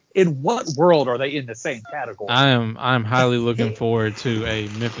no in what world are they in the same category? I'm highly looking forward to a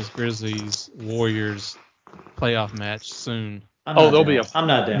Memphis Grizzlies Warriors playoff match soon. I'm not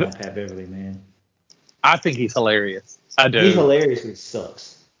down with Pat Beverly, man. I think he's hilarious. I do. He's hilarious, but he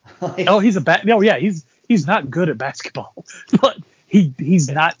sucks. He's not good at basketball, but he's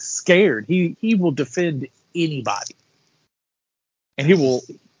not scared. He will defend anybody. And he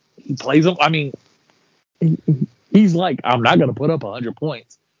plays them. I mean, he's like, I'm not going to put up 100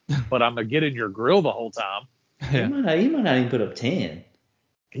 points, but I'm going to get in your grill the whole time. He might not even put up 10.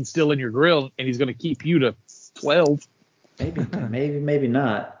 He's still in your grill, and he's going to keep you to 12. Maybe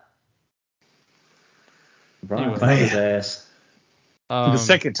not. Brian clowned his ass. The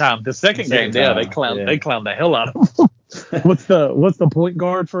second game, they clowned the hell out of him. What's the point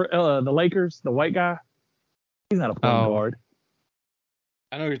guard for the Lakers? The white guy? He's not a point guard.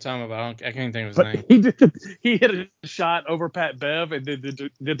 I know what you're talking about. I can't think of his name. He hit a shot over Pat Bev and did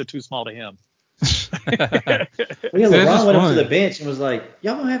the too small to him. LeBron went up to the bench and was like,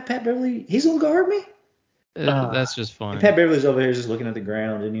 "Y'all gonna have Pat Beverly? He's gonna guard me." That's just fun. And Pat Beverly's over here just looking at the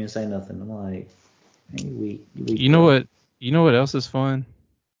ground, didn't even say nothing. I'm like, hey, you weak. You know what? You know what else is fun?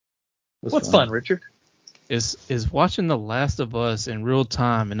 What's fun, Richard? Is watching The Last of Us in real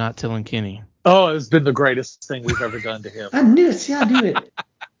time and not telling Kenny. Oh, it's been the greatest thing we've ever done to him. I knew it. See, I knew it.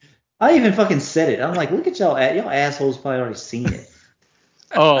 I even fucking said it. I'm like, look at y'all. Y'all assholes probably already seen it.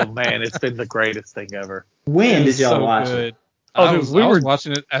 Oh, man, it's been the greatest thing ever. When did y'all watch it? I was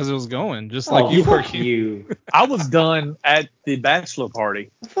watching it as it was going, just like you were. You. I was done at the bachelor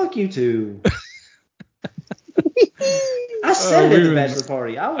party. Fuck you too. I said it at the bachelor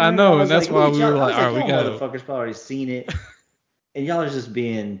party. I know, and that's why we were like, all right, we got motherfuckers probably already seen it. And y'all are just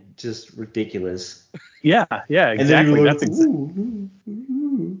being just ridiculous. Yeah, exactly. Like,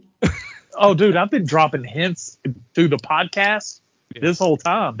 oh, dude, I've been dropping hints through the podcast this whole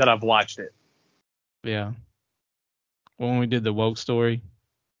time that I've watched it. Yeah. When we did the woke story.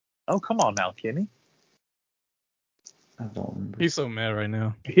 Oh, come on now, Kenny. I don't remember. He's so mad right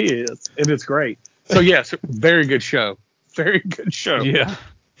now. He is, and it's great. So yes, very good show. Very good show. Yeah.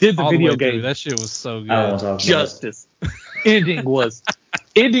 Did the video game. That shit was so good. I don't want to Justice. Ending was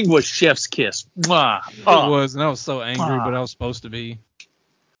chef's kiss. Mwah. It was, and I was so angry, but I was supposed to be.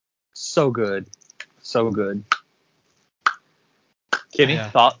 So good. Kenny,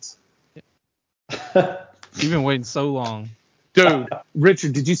 thoughts? You've been waiting so long. Dude,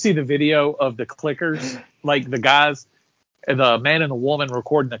 Richard, did you see the video of the clickers? Like the guys, the man and the woman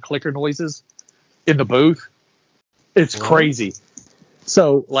recording the clicker noises in the booth? It's crazy.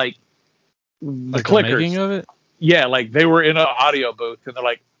 So, like, the clickers. The making of it? Yeah, like they were in an audio booth and they're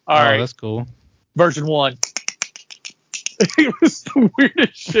like, all right, that's cool. version 1. It was the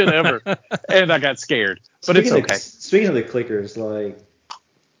weirdest shit ever. And I got scared. But it's okay. Speaking of the clickers, like,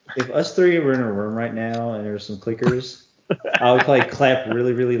 if us three were in a room right now and there's some clickers, I would like clap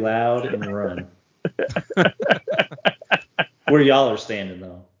really, really loud and run. Where y'all are standing,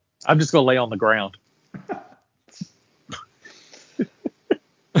 though. I'm just going to lay on the ground.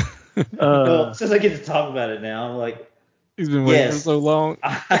 Well, since I get to talk about it now, I'm like, he's been waiting for so long.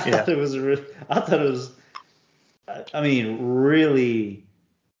 I thought it was, I mean, really,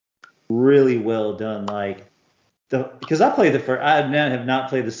 really well done. Like, because I played the first, I have not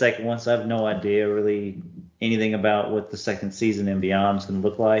played the second one, so I have no idea really anything about what the second season and beyond is going to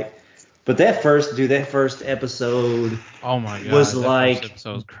look like. But that first episode, oh my god, was like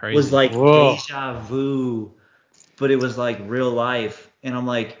crazy. Was like Whoa. deja vu, but it was like real life, and I'm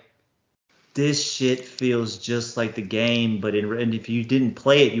like, this shit feels just like the game, and if you didn't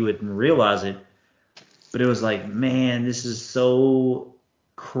play it, you wouldn't realize it. But it was like, man, this is so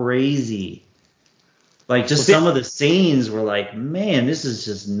crazy. Like, just some of the scenes were like, man, this is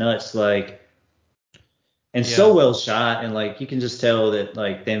just nuts. Like, and so well shot, and like you can just tell that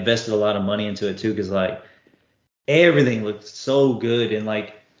like they invested a lot of money into it too, because like everything looked so good, and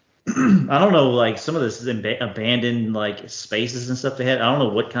like I don't know, like some of this abandoned like spaces and stuff they had. I don't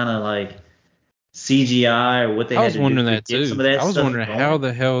know what kind of like CGI or what they had to do to get some of that stuff. I was wondering going. how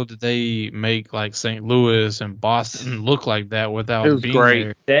the hell did they make like St. Louis and Boston look like that without It was being great.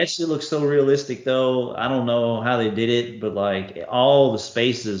 there? That shit looks so realistic though. I don't know how they did it, but like all the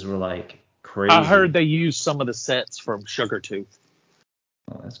spaces were like crazy. I heard they used some of the sets from Sugartooth.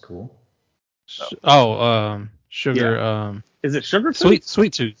 Oh, that's cool. Sugar. Yeah. Is it Sugartooth?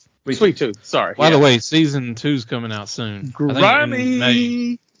 Sweet Tooth. Sweet Tooth. Sorry. By the way, season 2's coming out soon.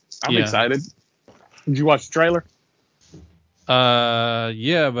 Grimy. I'm excited. Did you watch the trailer?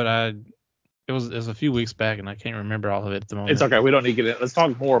 Yeah, but it was a few weeks back and I can't remember all of it at the moment. It's okay. We don't need to get it. Let's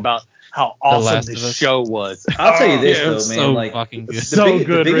talk more about how awesome this show was. I'll tell you this though, man. So like fucking good.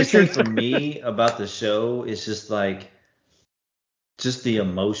 The biggest thing for me about the show is just the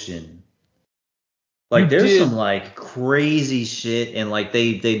emotion. Like there's some like crazy shit, and like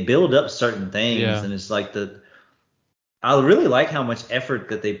they build up certain things, and it's like I really like how much effort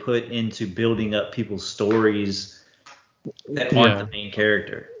that they put into building up people's stories that aren't the main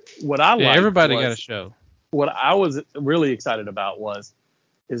character. What I like, everybody got a show. What I was really excited about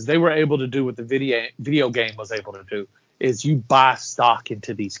is they were able to do what the video game was able to do, is you buy stock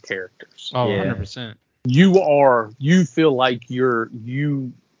into these characters. Oh, 100%. You feel like you're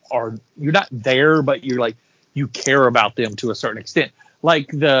not there, but you're like, you care about them to a certain extent. Like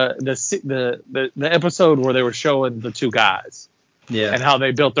the episode where they were showing the two guys, and how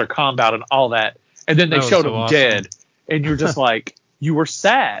they built their compound and all that, and then they showed them dead, and you're just like, you were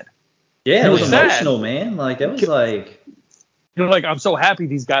sad. Yeah, it was emotional, man. Like that was like, you're like, I'm so happy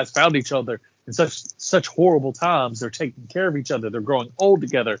these guys found each other in such horrible times. They're taking care of each other. They're growing old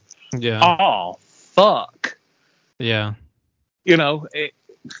together. Yeah. Oh fuck. Yeah. You know,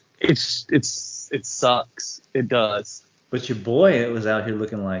 it sucks. It does. But your boy was out here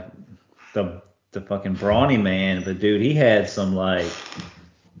looking like the fucking brawny man. But dude, he had some like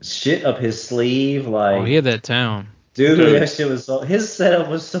shit up his sleeve. Like, he had that town. Dude, that shit was his setup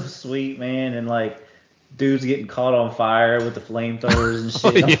was so sweet, man. And like, dudes getting caught on fire with the flamethrowers and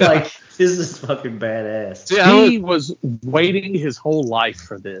shit. I'm like, this is fucking badass. He was waiting his whole life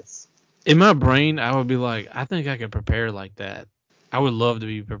for this. In my brain, I would be like, I think I could prepare like that. I would love to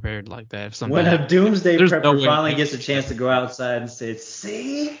be prepared like that. If when a doomsday prepper finally gets a chance to go outside and say,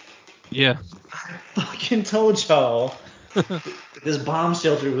 see? Yeah. I fucking told y'all this bomb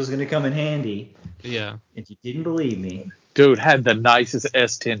shelter was going to come in handy. Yeah. If you didn't believe me. Dude had the nicest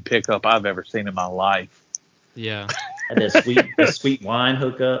S10 pickup I've ever seen in my life. Yeah. Had that sweet wine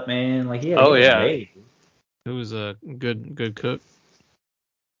hookup, man. Like, yeah. It was a good cook.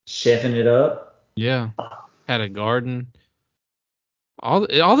 Chefing it up. Yeah. Had a garden. All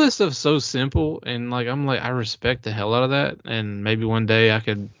this stuff's so simple, and like I'm like, I respect the hell out of that, and maybe one day I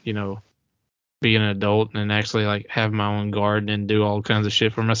could, be an adult and actually like have my own garden and do all kinds of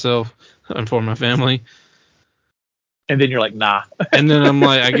shit for myself and for my family. And then you're like, nah. And then I'm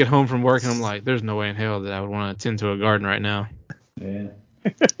like, I get home from work and I'm like, there's no way in hell that I would want to tend to a garden right now. Yeah.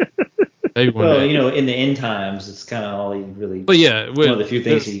 Maybe one Well, day. in the end times, it's kind of all he really. But yeah, One of the few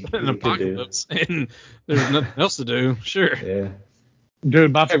things there's he an really could do. apocalypse and there's nothing else to do. Sure. Yeah.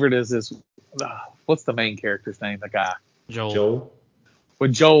 Dude, my favorite is this. What's the main character's name? The guy. Joel.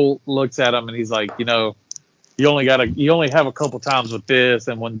 When Joel looks at him and he's like, you only have a couple times with this,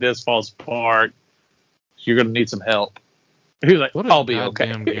 and when this falls apart, you're gonna need some help. He's like, What I'll a be okay.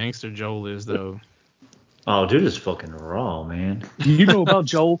 goddamn gangster Joel is, though. Oh, dude is fucking raw, man. Do you know about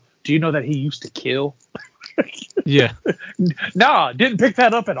Joel? Do you know that he used to kill? Yeah. Nah, didn't pick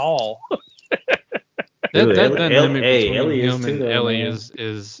that up at all. That Dude, dynamic between Ellie is him too, and though, Ellie man.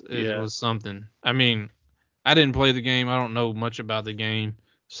 Yeah. was something. I mean, I didn't play the game. I don't know much about the game.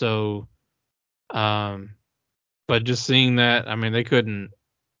 So, but just seeing that, I mean, they couldn't.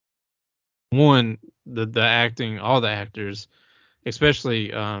 One, the acting, all the actors, especially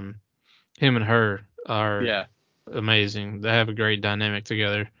him and her are Yeah. amazing. They have a great dynamic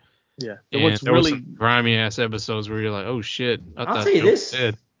together. Yeah. And there was some grimy ass episodes where you're like, oh shit, I I'll thought tell you Joel this. was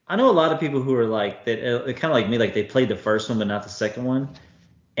dead. I know a lot of people who are like that, kind of like me, like they played the first one but not the second one,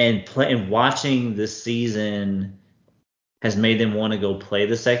 and watching this season has made them want to go play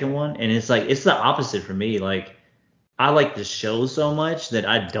the second one, and it's like it's the opposite for me. Like I like the show so much that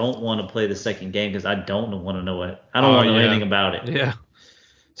I don't want to play the second game because I don't want to know it. I don't want to know anything about it. Yeah.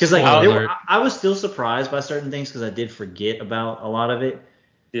 Because like Spoiler alert. I was still surprised by certain things because I did forget about a lot of it.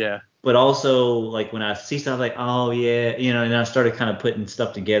 Yeah. But also, like, when I see stuff, like, oh, yeah, and I started kind of putting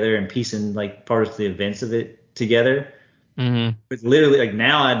stuff together and piecing, like, parts of the events of it together. Mm-hmm. But literally, like,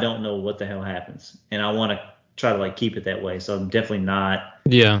 now I don't know what the hell happens. And I want to try to, like, keep it that way. So I'm definitely not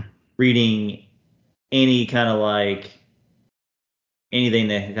reading any kind of, like, anything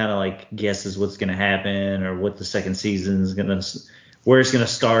that kind of, like, guesses what's going to happen or what the second season is going to, where it's going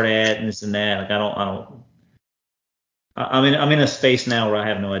to start at and this and that. Like, I'm in a space now where I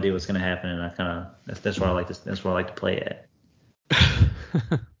have no idea what's going to happen, and I kind of that's where I like to play at.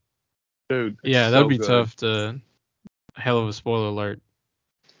 Dude. Yeah, So that'd be good. tough to. Hell of a spoiler alert.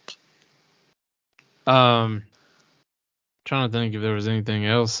 Trying to think if there was anything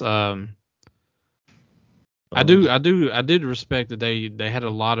else. I did respect that they had a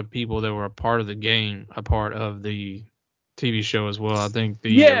lot of people that were a part of the game, a part of the TV show as well. I think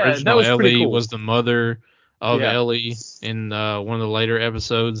the original that was pretty Ellie cool. was the mother of Yeah. Ellie in one of the later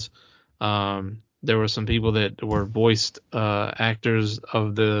episodes. There were some people that were voiced actors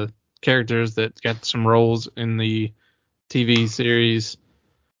of the characters that got some roles in the TV series.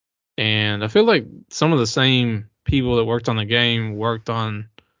 And I feel like some of the same people that worked on the game worked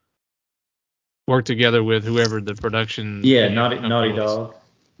together with whoever the production. Yeah, company Naughty was. Dog.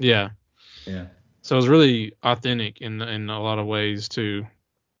 Yeah. Yeah. So it was really authentic in a lot of ways too.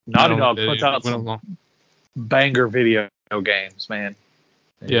 Naughty Dog puts out some banger video games, man.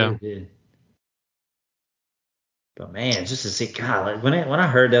 They really did. But man, just to see, God, like when I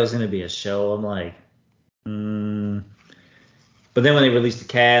heard that was going to be a show, I'm like, But then when they released the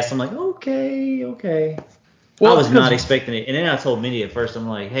cast, I'm like, okay. Well, I was not expecting it. And then I told Mindy at first, I'm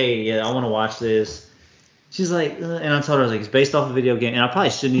like, hey, yeah, I want to watch this. She's like, and I told her, I was like, it's based off a video game. And I probably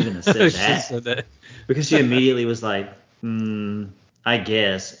shouldn't even have said that. Because she immediately was like, I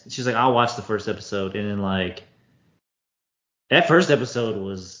guess. She's like, I'll watch the first episode. And then, like, that first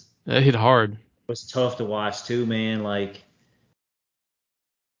episode that hit hard. Was tough to watch, too, man. Like,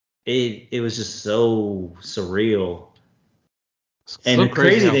 it was just so surreal. And the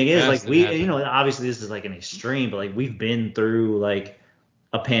crazy thing is, like, we, obviously this is like an extreme, but like we've been through like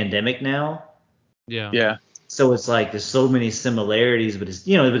a pandemic now. Yeah. So it's like there's so many similarities, but it's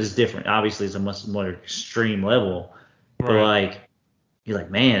different. Obviously, it's a much more extreme level. Right. But like, you're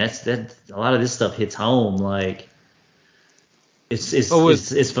like, man, that's a lot of this stuff hits home. Like,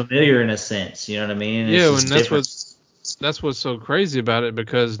 it's familiar in a sense. You know what I mean? Yeah, and that's what's so crazy about it,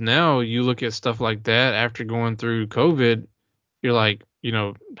 because now you look at stuff like that after going through COVID. You're like,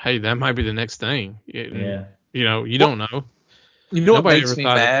 hey, that might be the next thing. You don't know. Nobody ever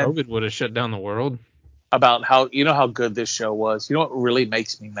thought that COVID would have shut down the world. About how good this show was. You know what really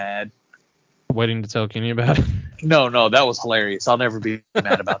makes me mad? Waiting to tell Kenny about it. No, that was hilarious. I'll never be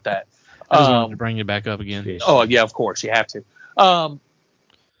mad about that. I just wanted to bring it back up again. Oh yeah, of course you have to.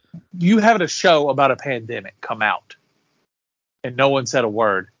 You had a show about a pandemic come out, and no one said a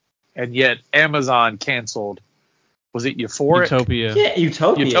word, and yet Amazon canceled. Was it Euphoric? Utopia. Yeah,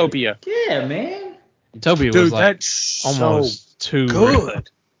 Utopia. Yeah, man. Utopia was like almost too good.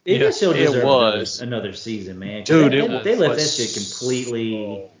 That show deserved another season, man. Dude, they left that shit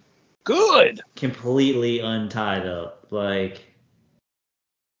completely good, completely untied up. Like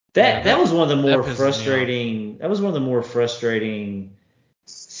that was one of the more frustrating. That was one of the more frustrating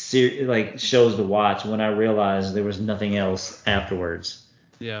shows to watch when I realized there was nothing else afterwards.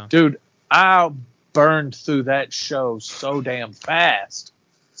 Yeah. Dude, I burned through that show so damn fast.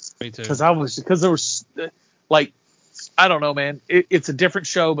 Me too. Because there was like, I don't know, man. It's a different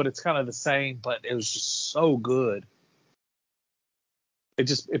show, but it's kind of the same. But it was just so good. It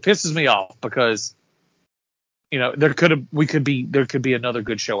pisses me off because, there could be another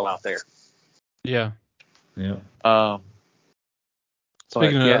good show out there. Yeah. Yeah.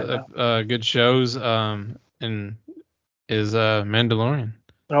 Speaking of good shows, and is Mandalorian.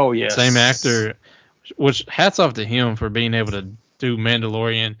 Oh yes. Same actor, which hats off to him for being able to do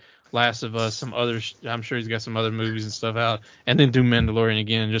Mandalorian, Last of Us, some other. I'm sure he's got some other movies and stuff out, and then do Mandalorian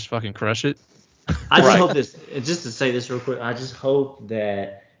again and just fucking crush it. I just hope this. Just to say this real quick, I just hope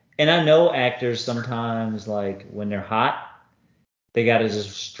that. And I know actors sometimes, like when they're hot, they got to just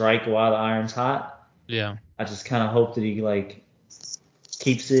strike while the iron's hot. Yeah. I just kind of hope that he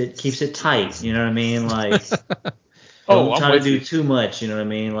keeps it tight. You know what I mean? Like, don't try to do too much. You know what I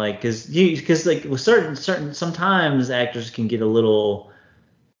mean? Like, because like with certain sometimes actors can get a little.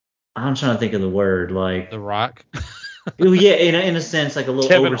 I'm trying to think of the word, like The Rock. Yeah, in a sense, like a little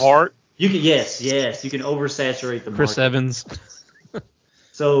Kevin Hart. You can you can oversaturate the Chris market. Evans.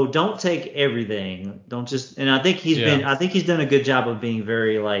 So don't take everything. Don't just. And I think he's done a good job of being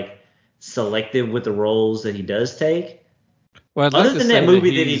very like selective with the roles that he does take. Well, I'd Other like than to that say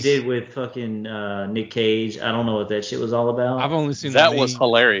movie that he did with fucking Nick Cage, I don't know what that shit was all about. I've only seen that. Was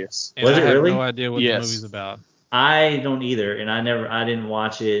hilarious. Was it I really? have no idea what Yes. the movie's about. I don't either, and I didn't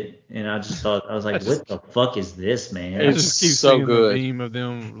watch it, and I just thought I was like, what the fuck is this, man? I just keep so seeing good. the meme of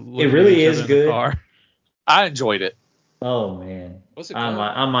them. It really is good. The car. I enjoyed it. Oh man, what's it called?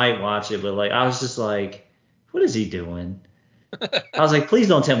 I might watch it, but like I was just like, what is he doing? I was like, please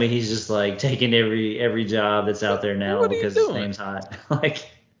don't tell me he's just like taking every job that's out there now because his name's hot. Like,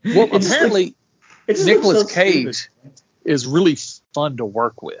 well, apparently Nicolas Cage is really fun to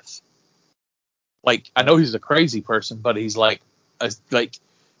work with. Like, I know he's a crazy person, but he's like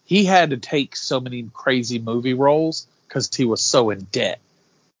he had to take so many crazy movie roles because he was so in debt.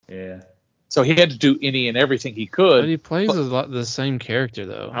 Yeah. So he had to do any and everything he could. But he plays a lot the same character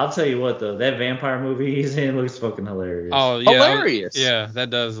though. I'll tell you what though, that vampire movie he's in looks fucking hilarious. Oh yeah, hilarious. Yeah, that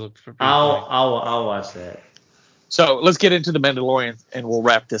does look. I'll watch that. So let's get into the Mandalorian and we'll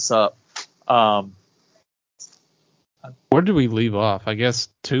wrap this up. Where did we leave off? I guess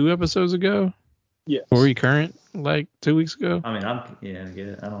 2 episodes ago. Yes. Were we current like 2 weeks ago? I mean, I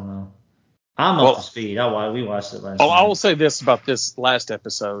don't know. I'm up to speed. We watched it last night. I will say this about this last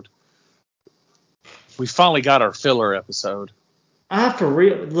episode. We finally got our filler episode. For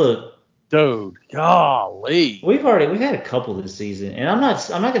real. Look, dude, golly. We've had a couple this season, and I'm not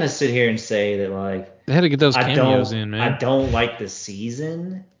going to sit here and say that like they had to get those cameos in, man. I don't like the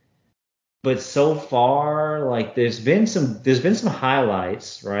season, but so far, like there's been some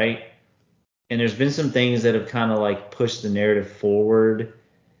highlights, right? And there's been some things that have kind of like pushed the narrative forward.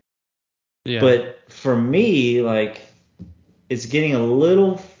 Yeah. But for me, like it's getting a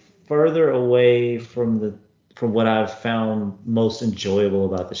little further away from what I've found most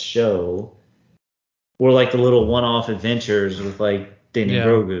enjoyable about the show, or like the little one-off adventures with like Din and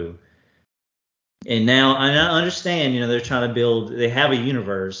Grogu. And now I understand, they're trying to they have a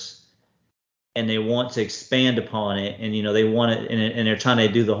universe and they want to expand upon it, and they want it, and they're trying to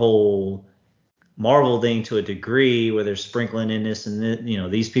do the whole Marvel thing to a degree where they're sprinkling in this and this,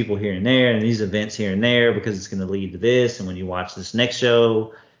 these people here and there and these events here and there because it's going to lead to this. And when you watch this next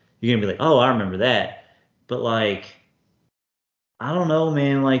show, you're going to be like, oh, I remember that. But like, I don't know,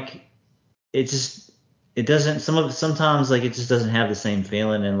 man. Like, it doesn't. Sometimes like it just doesn't have the same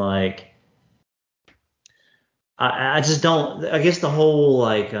feeling, and like, I just don't. I guess the whole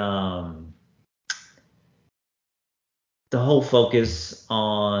like the whole focus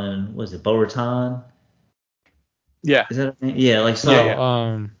on Bo-Katan. Yeah. Is that like so?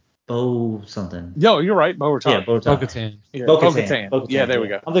 Yeah. Bo something. No, you're right. Bo-Katan. Yeah, Bo-Katan. Bo-Katan. Yeah, there we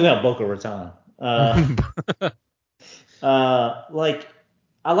go. I'm thinking about Boca Raton. Like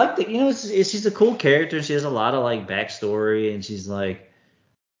I like that. She's a cool character. She has a lot of like backstory, and she's like,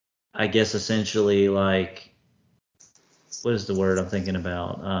 I guess essentially like, what is the word I'm thinking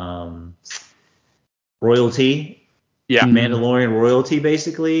about? Royalty. Yeah. Mandalorian royalty,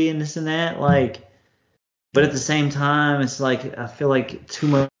 basically, and this and that. Like, but at the same time, it's like I feel like too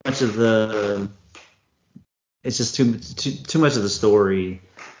much of the. It's just too much of the story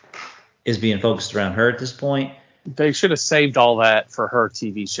is being focused around her at this point. They should have saved all that for her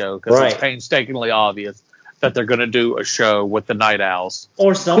TV show because it's painstakingly obvious that they're going to do a show with the Night Owls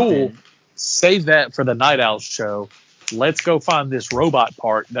or something. Cool. Save that for the Night Owls show let's go find this robot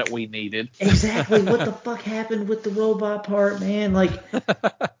part that we needed. Exactly. What the fuck happened with the robot part, man? Like,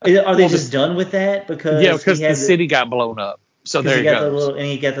 are they just done with that? Because the city got blown up. So there he goes. And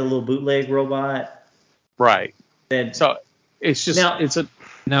he got the little bootleg robot. Right. That, so it's just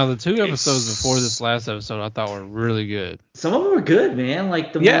Now the 2 episodes before this last episode I thought were really good. Some of them were good, man.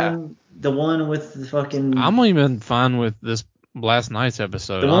 Like the one with the fucking. I'm even fine with this last night's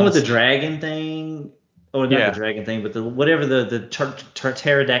episode. The one with the dragon thing, or not the dragon thing, but the whatever the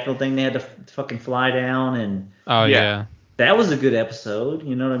pterodactyl thing they had to fucking fly down and. Oh yeah. That was a good episode.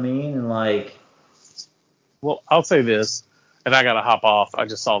 You know what I mean? And like. Well, I'll say this, and I gotta hop off. I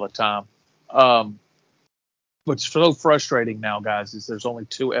just saw the time. What's so frustrating now, guys, is there's only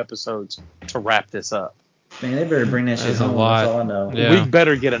 2 episodes to wrap this up. Man, they better bring that shit home. That's all I know. Yeah. We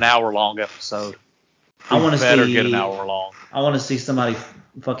better get an hour-long episode. I want to get an hour long. I want to see somebody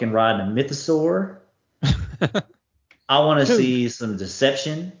fucking riding a mythosaur. I want to see some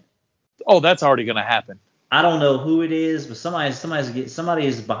deception. Oh, that's already gonna happen. I don't know who it is, but somebody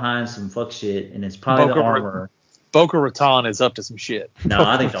is behind some fuck shit, and it's probably the armor. Boca Raton is up to some shit. No,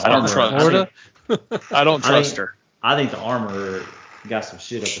 I think the armor. I don't trust her. I think the armor got some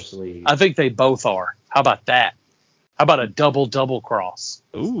shit up her sleeve. I think they both are. How about that? How about a double cross?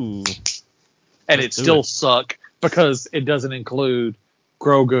 Ooh. And it still suck because it doesn't include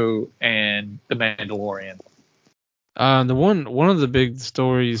Grogu and the Mandalorian. The one of the big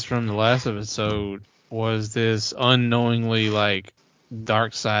stories from the last episode was this unknowingly like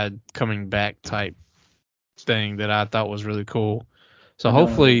dark side coming back type thing that I thought was really cool. So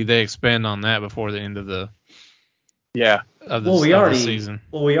hopefully they expand on that before the end of the the season.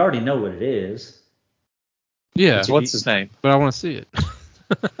 Well, we already know what it is. Yeah. What's his name? But I want to see it.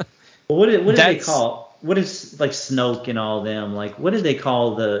 Well, what did they call? What is like Snoke and all them? Like, what did they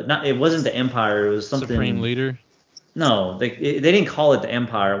call the? Not it wasn't the Empire. It was something. Supreme Leader. No, they didn't call it the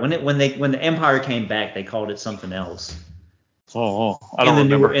Empire. When the Empire came back, they called it something else. I don't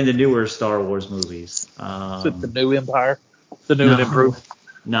remember. In the newer Star Wars movies. Is it the New Empire? The new and improved?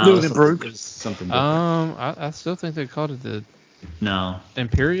 No, new and improved? Something different. I still think they called it the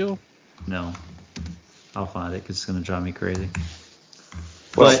Imperial? No. I'll find it because it's going to drive me crazy.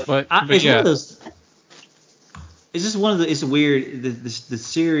 But one of those... It's just one of the... It's weird. The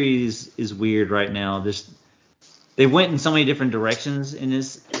series is weird right now. They went in so many different directions in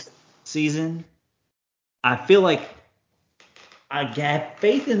this season. I feel like I have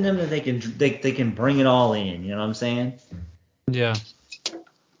faith in them that they can bring it all in. You know what I'm saying? Yeah.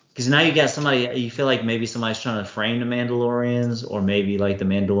 Because now you got somebody. You feel like maybe somebody's trying to frame the Mandalorians, or maybe like the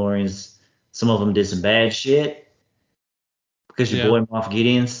Mandalorians. Some of them did some bad shit. Because your boy Moff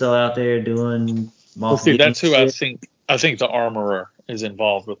Gideon's still out there doing Moff Gideon. That's who shit. I think the Armorer is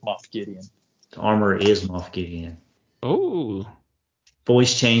involved with Moff Gideon. The Armorer is Moff Gideon. Oh.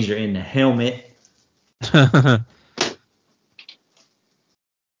 Voice changer in the helmet. That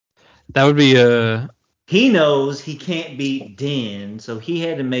would be a. He knows he can't beat Din, so he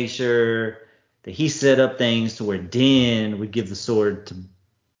had to make sure that he set up things to where Din would give the sword to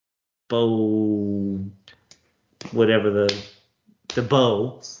Bo, whatever the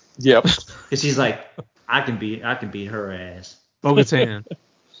Bo. Yep. Because he's like, I can beat her ass. Bo-Katan.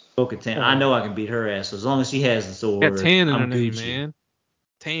 Bo-Katan. I know I can beat her ass. So as long as she has the sword, got Tan in I'm her name, Gucci. man.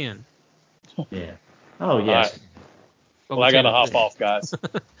 Tan. Yeah. Oh yes. Right. Well, I gotta hop off, guys.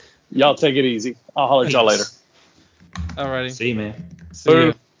 Y'all take it easy. I'll holler at y'all later. Alrighty. See you, man. See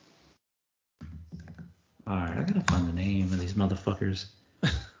you. Alright, I gotta find the name of these motherfuckers.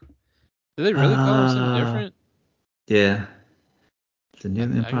 Did they really call it something different? Yeah. The new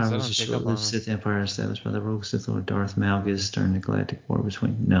Empire was a short-lived Sith Empire established by the rogue Sith Lord Darth Malgus during the Galactic War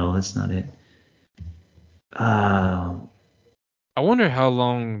between... No, that's not it. I wonder how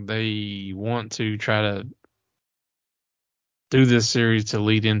long they want to try to do this series to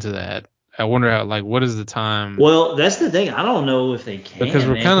lead into that. I wonder how, like, what is the time? Well, that's the thing. I don't know if they can. Because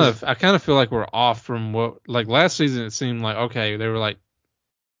I kind of feel like we're off from what, like last season it seemed like, okay, they were like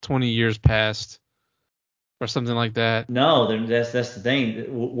 20 years past or something like that. No, that's the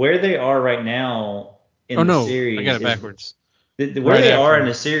thing. Where they are right now in the series. I got it backwards. Where they are in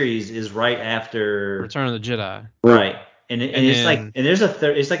the series is right after Return of the Jedi. Right. And it's like, and there's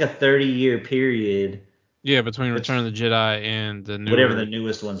it's like a 30-year period. Yeah, between Return of the Jedi and the new whatever the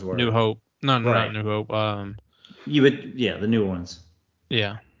newest ones were. New Hope. No, not New Hope. The new ones.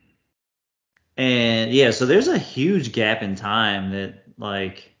 Yeah. And so there's a huge gap in time that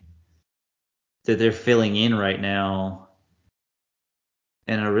they're filling in right now.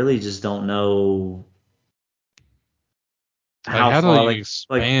 And I really just don't know how far you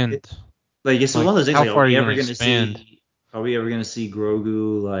expand. It's one of those things. Are we ever going to see? Are we ever gonna see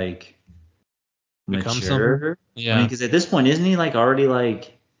Grogu like Become mature? something? I mean, Yeah. because at this point, isn't he like already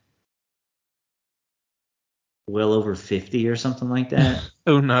like well over 50 or something like that?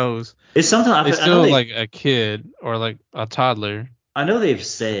 Who knows? It's something He's I know still like a kid or like a toddler. I know they've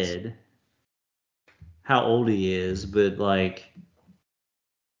said how old he is, but like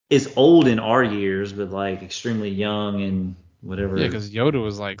it's old in our years, but like extremely young and whatever. Yeah, because Yoda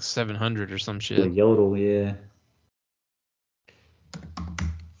was like 700 or some The shit. Yodel, yeah.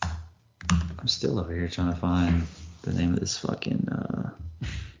 I'm still over here trying to find the name of this fucking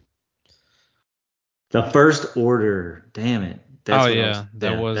the First Order. Damn it. That's Oh what I was yeah,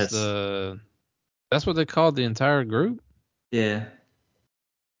 that was that's what they called the entire group. yeah.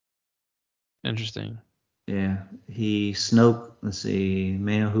 Interesting. Yeah. Snoke, let's see,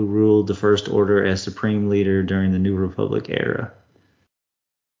 man who ruled the First Order as supreme leader during the New Republic era.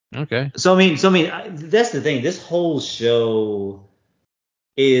 Okay. That's the thing. This whole show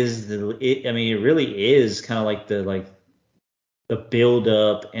it really is kind of like the build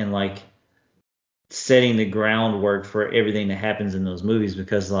up and like setting the groundwork for everything that happens in those movies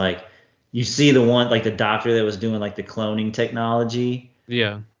because like you see the one like the doctor that was doing like the cloning technology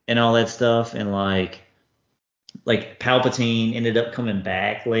Yeah. and all that stuff and like Palpatine ended up coming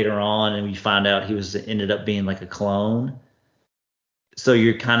back later on and we find out he was ended up being like a clone. So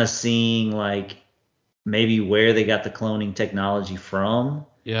you're kind of seeing like maybe where they got the cloning technology from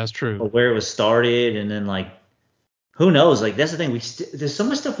Yeah, that's true. or where it was started and then like who knows? Like that's the thing. There's so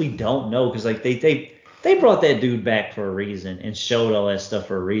much stuff we don't know because like they brought that dude back for a reason and showed all that stuff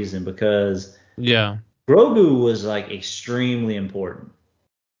for a reason because Yeah. Grogu was like extremely important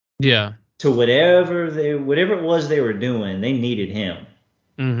Yeah. to whatever it was they were doing. They needed him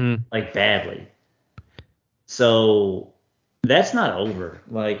Mm-hmm. like badly. So that's not over.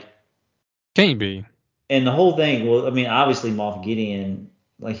 Like Can't be. and the whole thing. Well, I mean, obviously Moff Gideon,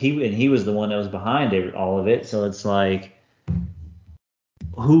 like he was the one that was behind all of it. So it's like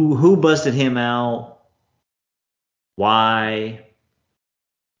who busted him out? Why?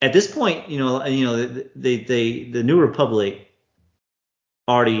 At this point, the New Republic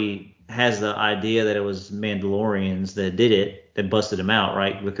already has the idea that it was Mandalorians that did it, that busted him out,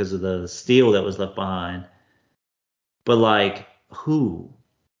 right? Because of the steel that was left behind. But like, who?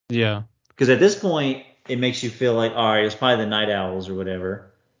 Yeah. Because at this point, it makes you feel like, all right, it's probably the Night Owls or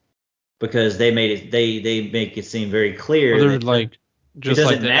whatever, because they make it seem very Or clear they're that like it just like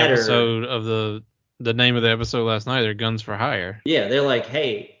doesn't the matter. episode of the name of the episode last night. They're guns for hire. Yeah, they're like,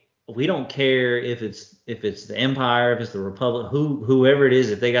 hey, we don't care if it's the Empire, if it's the Republic, whoever it is,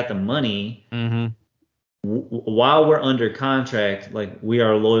 if they got the money, Mm-hmm. while we're under contract, like we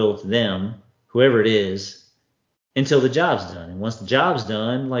are loyal to them, whoever it is, until the job's done. And once the job's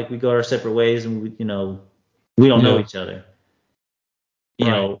done, like we go our separate ways, and we don't know Yeah. each other,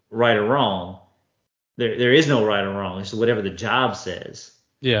 Right. right or wrong. There is no right or wrong. It's whatever the job says.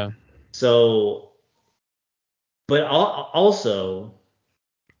 Yeah. So, but also,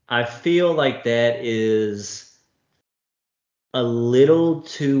 I feel like that is a little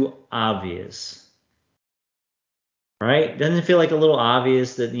too obvious, right? Doesn't it feel like a little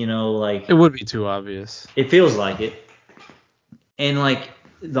obvious that, It like would be too obvious. it feels like it. And like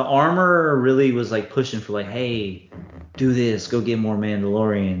the armor really was like pushing for like, hey, do this, go get more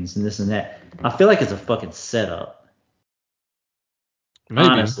Mandalorians and this and that. I feel like it's a fucking setup. Maybe.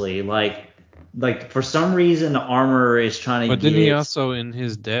 Honestly, like for some reason the armor is trying to But didn't he get also in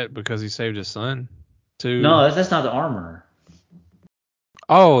his debt because he saved his son too? no, that's not the armor.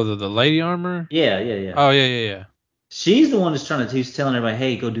 Oh, the lady armor? Yeah, yeah, yeah. Oh yeah. She's the one that's who's telling everybody,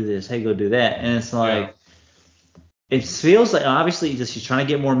 hey, go do this, hey, go do that. And it's Yeah. like it feels like obviously she's trying to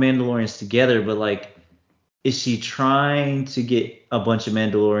get more Mandalorians together, but like, is she trying to get a bunch of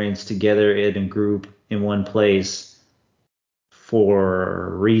Mandalorians together in a group in one place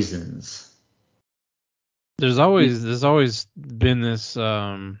for reasons? There's always been this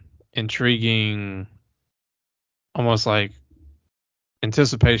intriguing almost like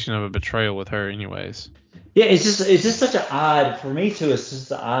anticipation of a betrayal with her anyways. Yeah, it's just such an odd for me too. It's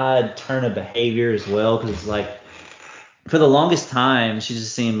just an odd turn of behavior as well because it's like for the longest time she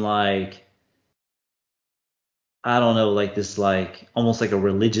just seemed like I don't know, like this, like almost like a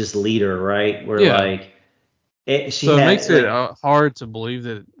religious leader, right? Where Yeah. like she So it makes had it hard to believe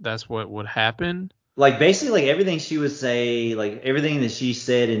that that's what would happen. like basically like everything she would say, like everything that she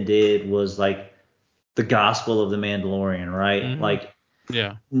said and did was like the gospel of the Mandalorian, right? Hmm. Like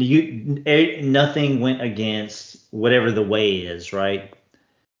Yeah. nothing went against whatever the way is, right?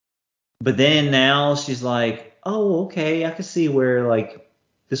 But then now she's like, oh, okay, I can see where like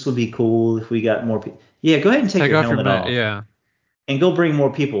this would be cool if we got more people. Yeah, go ahead and take Take your off your helmet mask. off. Yeah. And go bring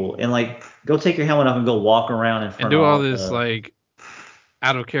more people. And, like, go take your helmet off and go walk around in And front of do all all this, the... like,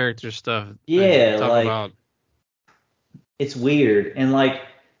 out of character stuff and Yeah, talk like, about. it's weird. And, like,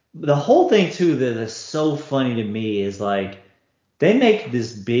 the whole thing, too, that is so funny to me is, like, they make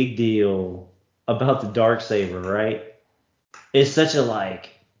this big deal about the Darksaber, right? It's such a, like,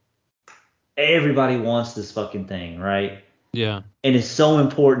 everybody wants this fucking thing, right? Yeah. And it's so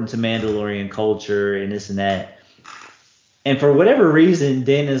important to Mandalorian culture and this and that. And for whatever reason,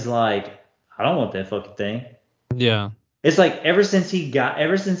 Den is like, I don't want that fucking thing. Yeah. It's like ever since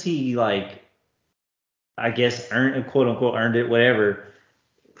he like, I guess earned, quote unquote, earned it, whatever.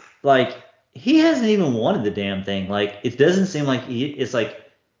 Like, he hasn't even wanted the damn thing. Like, it doesn't seem like it's like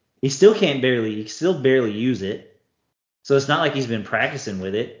he still barely use it. So it's not like he's been practicing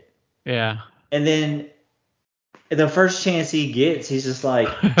with it. Yeah. And then the first chance he gets, he's just like,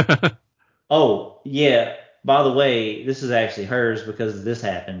 oh yeah, by the way, this is actually hers because this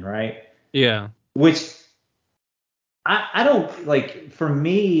happened, right? Yeah. Which I don't like. For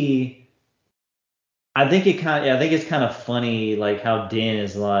me, I think it's kind of funny, like how Den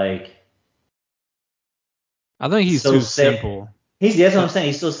is like I think he's so too set. simple. That's what I'm saying.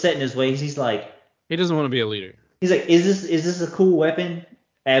 He's so set in his ways. He doesn't want to be a leader. He's like, is this a cool weapon?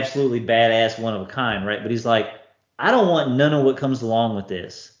 Absolutely badass, one of a kind, right? But he's like, I don't want none of what comes along with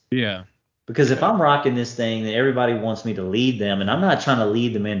this. Yeah. Because if I'm rocking this thing, then everybody wants me to lead them, and I'm not trying to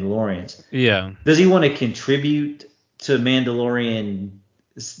lead the Mandalorians. Yeah. Does he want to contribute to Mandalorian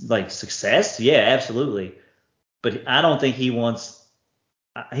like success? Yeah, absolutely. But I don't think he wants.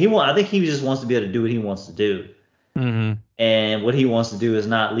 I think he just wants to be able to do what he wants to do, Mm-hmm. and what he wants to do is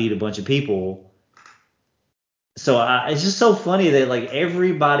not lead a bunch of people. So it's just so funny that like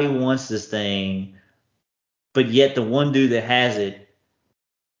everybody wants this thing, but yet the one dude that has it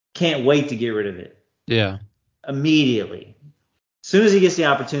can't wait to get rid of it Yeah. immediately. As soon as he gets the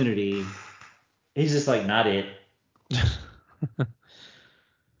opportunity, he's just like, not it.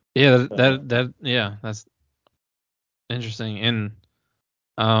 Yeah. So, Yeah. That's interesting. And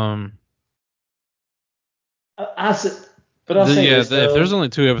um. but I'll say this If there's though. only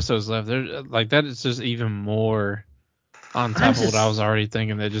 2 episodes left, there like that is just even more on I'm top of what I was just already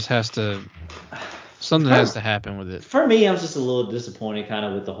thinking. That just has to something has for, to happen with it. for me, I was just a little disappointed kind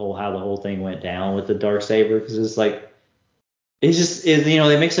of with how the whole thing went down with the Darksaber, because it's like they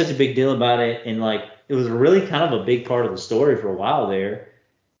make such a big deal about it, and like it was really kind of a big part of the story for a while there,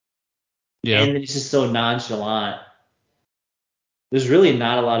 Yeah. and it's just so nonchalant. There's really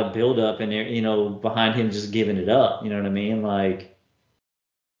not a lot of build up in there, behind him just giving it up. You know what I mean? Like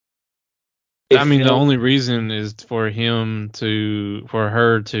it I mean, the felt, only reason is for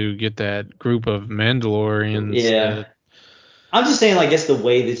her to get that group of Mandalorians yeah. that I'm just saying, like, I guess the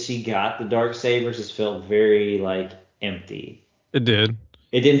way that she got the Darksaber just felt very like empty. it did.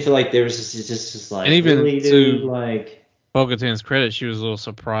 It didn't feel like there was just And like, even really, dude, to like, Bo-Katan's credit, she was a little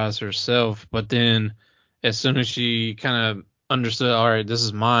surprised herself. But then, as soon as she kind of understood, all right, this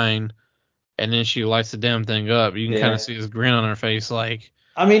is mine, and then she lights the damn thing up, you can kind of yeah. see this grin on her face, like,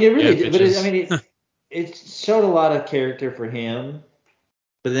 I mean, it yeah, really did, but bitches. it showed a lot of character for him,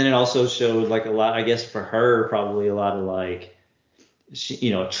 but then it also showed like a lot, I guess, for her, probably a lot of like,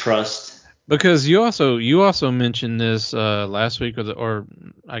 trust. Because you also mentioned this last week or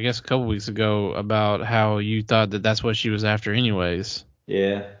I guess a couple weeks ago about how you thought that that's what she was after anyways,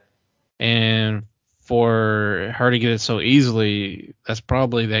 Yeah. and for her to get it so easily, that's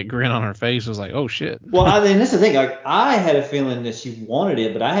probably that grin on her face was like, oh shit. Well, I mean, that's the thing. Like, I had a feeling that she wanted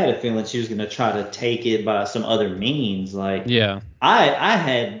it, but I had a feeling she was going to try to take it by some other means. Like, Yeah, I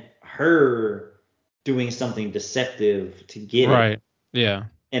had her doing something deceptive to get it, right. Yeah,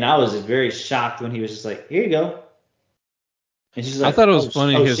 and I was very shocked when he was just like, "Here you go," and she's I like, thought it was "Oh,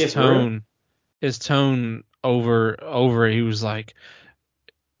 funny oh shit, for real?" his tone over he was like,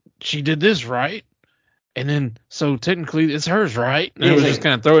 she did this right. And then, so technically, it's hers, right? And Yeah, it he's was just like,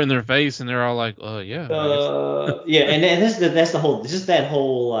 kind of throw it in their face, and they're all like, yeah, I guess. yeah, and that's the whole, just that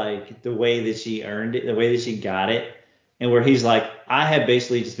whole like the way that she earned it, the way that she got it, and where he's like, I have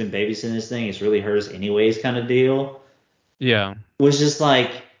basically just been babysitting this thing. It's really hers anyways, kind of deal. Yeah, Was just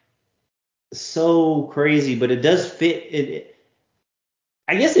like so crazy, but it does fit.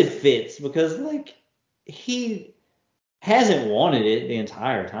 I guess it fits because like he hasn't wanted it the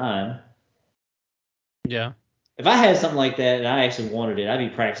entire time. yeah. If I had something like that and I actually wanted it, I'd be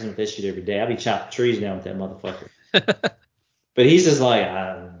practicing with this shit every day. I'd be chopping trees down with that motherfucker. But he's just like,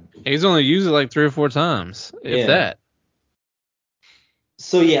 He's only used it like 3 or 4 times, if yeah. that.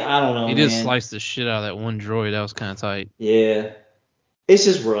 So yeah, I don't He know, did man. slice the shit out of that one droid. That was kind of tight. Yeah, it's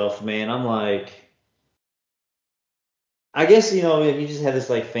just rough, man. I'm like, I guess, you just have this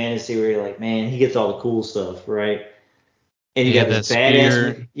like fantasy where you're like, man, he gets all the cool stuff, right? And you Yeah, got this that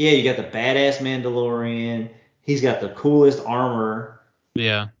spear. you got the badass Mandalorian. He's got the coolest armor,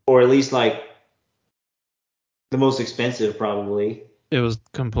 Yeah, or at least like the most expensive probably. it was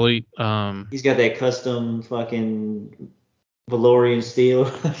complete. He's got that custom fucking Valorian steel.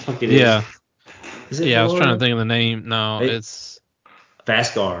 Fuck it is. Yeah, Is it yeah. I was trying to Valorian? think of the name. No, Hey, it's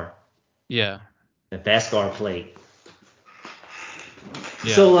Vascar. yeah, The Vascar plate.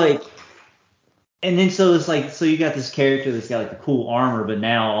 yeah, So like, and then so it's like, so you got this character that's got like the cool armor, but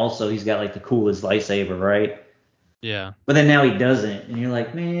now also he's got like the coolest lightsaber, right? yeah. But then now he doesn't, and you're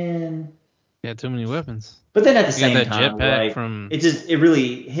like, man. Yeah, too many weapons. But then at the You got same that time, you're jetpack like, from. it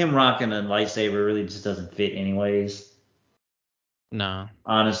really him rocking a lightsaber really just doesn't fit anyways, No,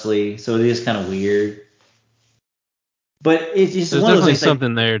 honestly. So it is kind of weird. But it's just there's one of those definitely things like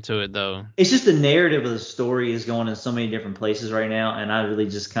something there to it though. it's just the narrative of the story is going in so many different places right now, and I really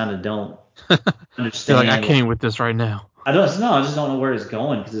just kind of don't You're like, I understand. came with this right now. I don't know. I just don't know where it's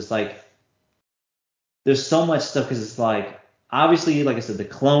going because it's like there's so much stuff because it's like obviously, like I said, the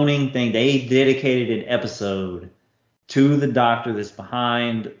cloning thing they dedicated an episode to the doctor that's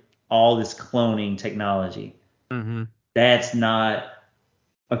behind all this cloning technology. Mm-hmm. That's not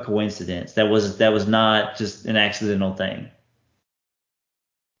a coincidence. That was not just an accidental thing.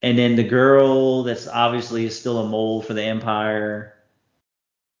 And then the girl that's obviously is still a mole for the Empire.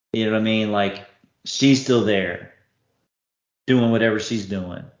 You know what I mean? Like she's still there doing whatever she's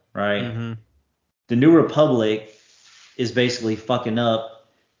doing, right? Mm-hmm. The New Republic is basically fucking up,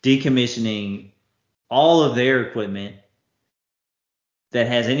 decommissioning all of their equipment that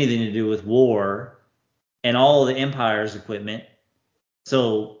has anything to do with war and all of the Empire's equipment.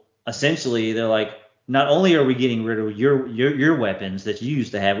 So essentially, they're like, not only are we getting rid of your weapons that you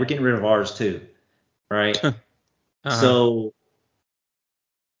used to have, we're getting rid of ours too, right? Uh-huh. So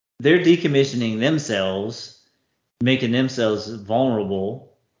they're decommissioning themselves, making themselves vulnerable,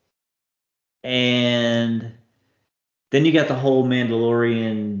 and then you got the whole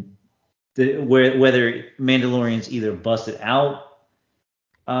Mandalorian, whether Mandalorians either busted out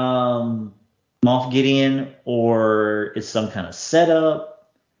Moff Gideon or it's some kind of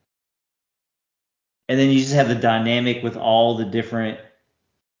setup. And then you just have the dynamic with all the different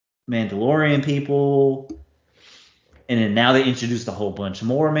Mandalorian people. And then now they introduced a whole bunch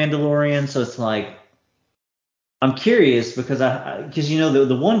more Mandalorians. So it's like, I'm curious because because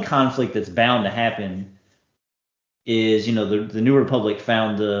the one conflict that's bound to happen is the New Republic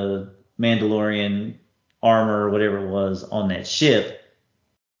found the Mandalorian armor or whatever it was on that ship.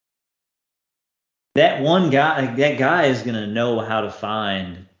 That guy is gonna know how to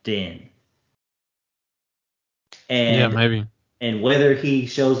find Din, Yeah, and maybe. and whether he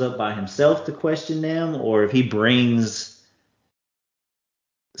shows up by himself to question them or if he brings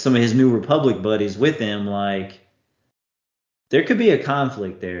some of his New Republic buddies with him, like there could be a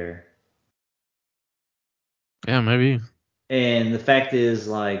conflict there. Yeah, maybe. And the fact is,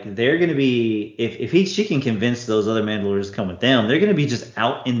 like, they're gonna be if she can convince those other Mandalorians to come with them, they're gonna be just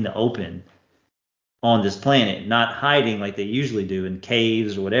out in the open on this planet, not hiding like they usually do in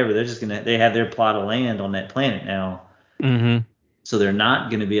caves or whatever. They have their plot of land on that planet now. Mm-hmm. So they're not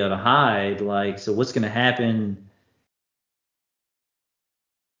gonna be able to hide. Like, so what's gonna happen?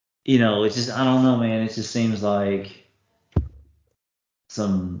 It's just I don't know, man. It just seems like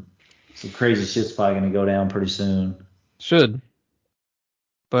some crazy shit's probably gonna go down pretty soon. Should.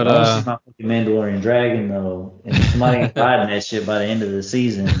 But But I want to see my fucking Mandalorian dragon though, and if somebody ain't riding that shit by the end of the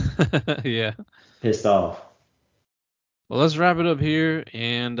season, yeah. pissed off. Well, let's wrap it up here,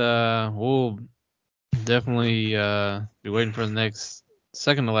 and we'll definitely be waiting for the next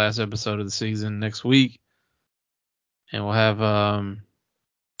second to last episode of the season next week, and we'll have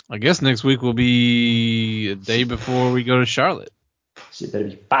I guess next week will be a day before we go to Charlotte. Shit better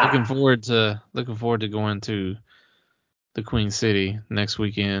be fire. Looking forward to going to the Queen City next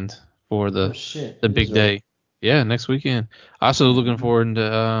weekend for Oh the shit, the it is big right. day. Yeah, next weekend. Also looking forward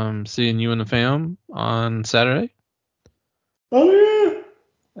to seeing you and the fam on Saturday. Oh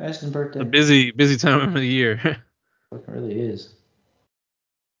yeah, Ashton's A birthday. busy time of the year. Fucking really is.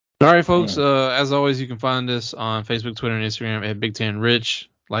 All right, folks. Man, As always, you can find us on Facebook, Twitter, and Instagram at Big Ten Rich.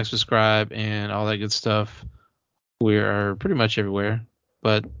 Like, subscribe, and all that good stuff. We are pretty much everywhere,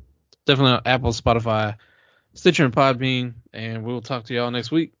 but definitely on Apple, Spotify, Stitcher, and Podbean. And we'll talk to y'all next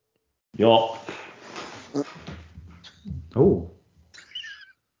week. y'all. Oh.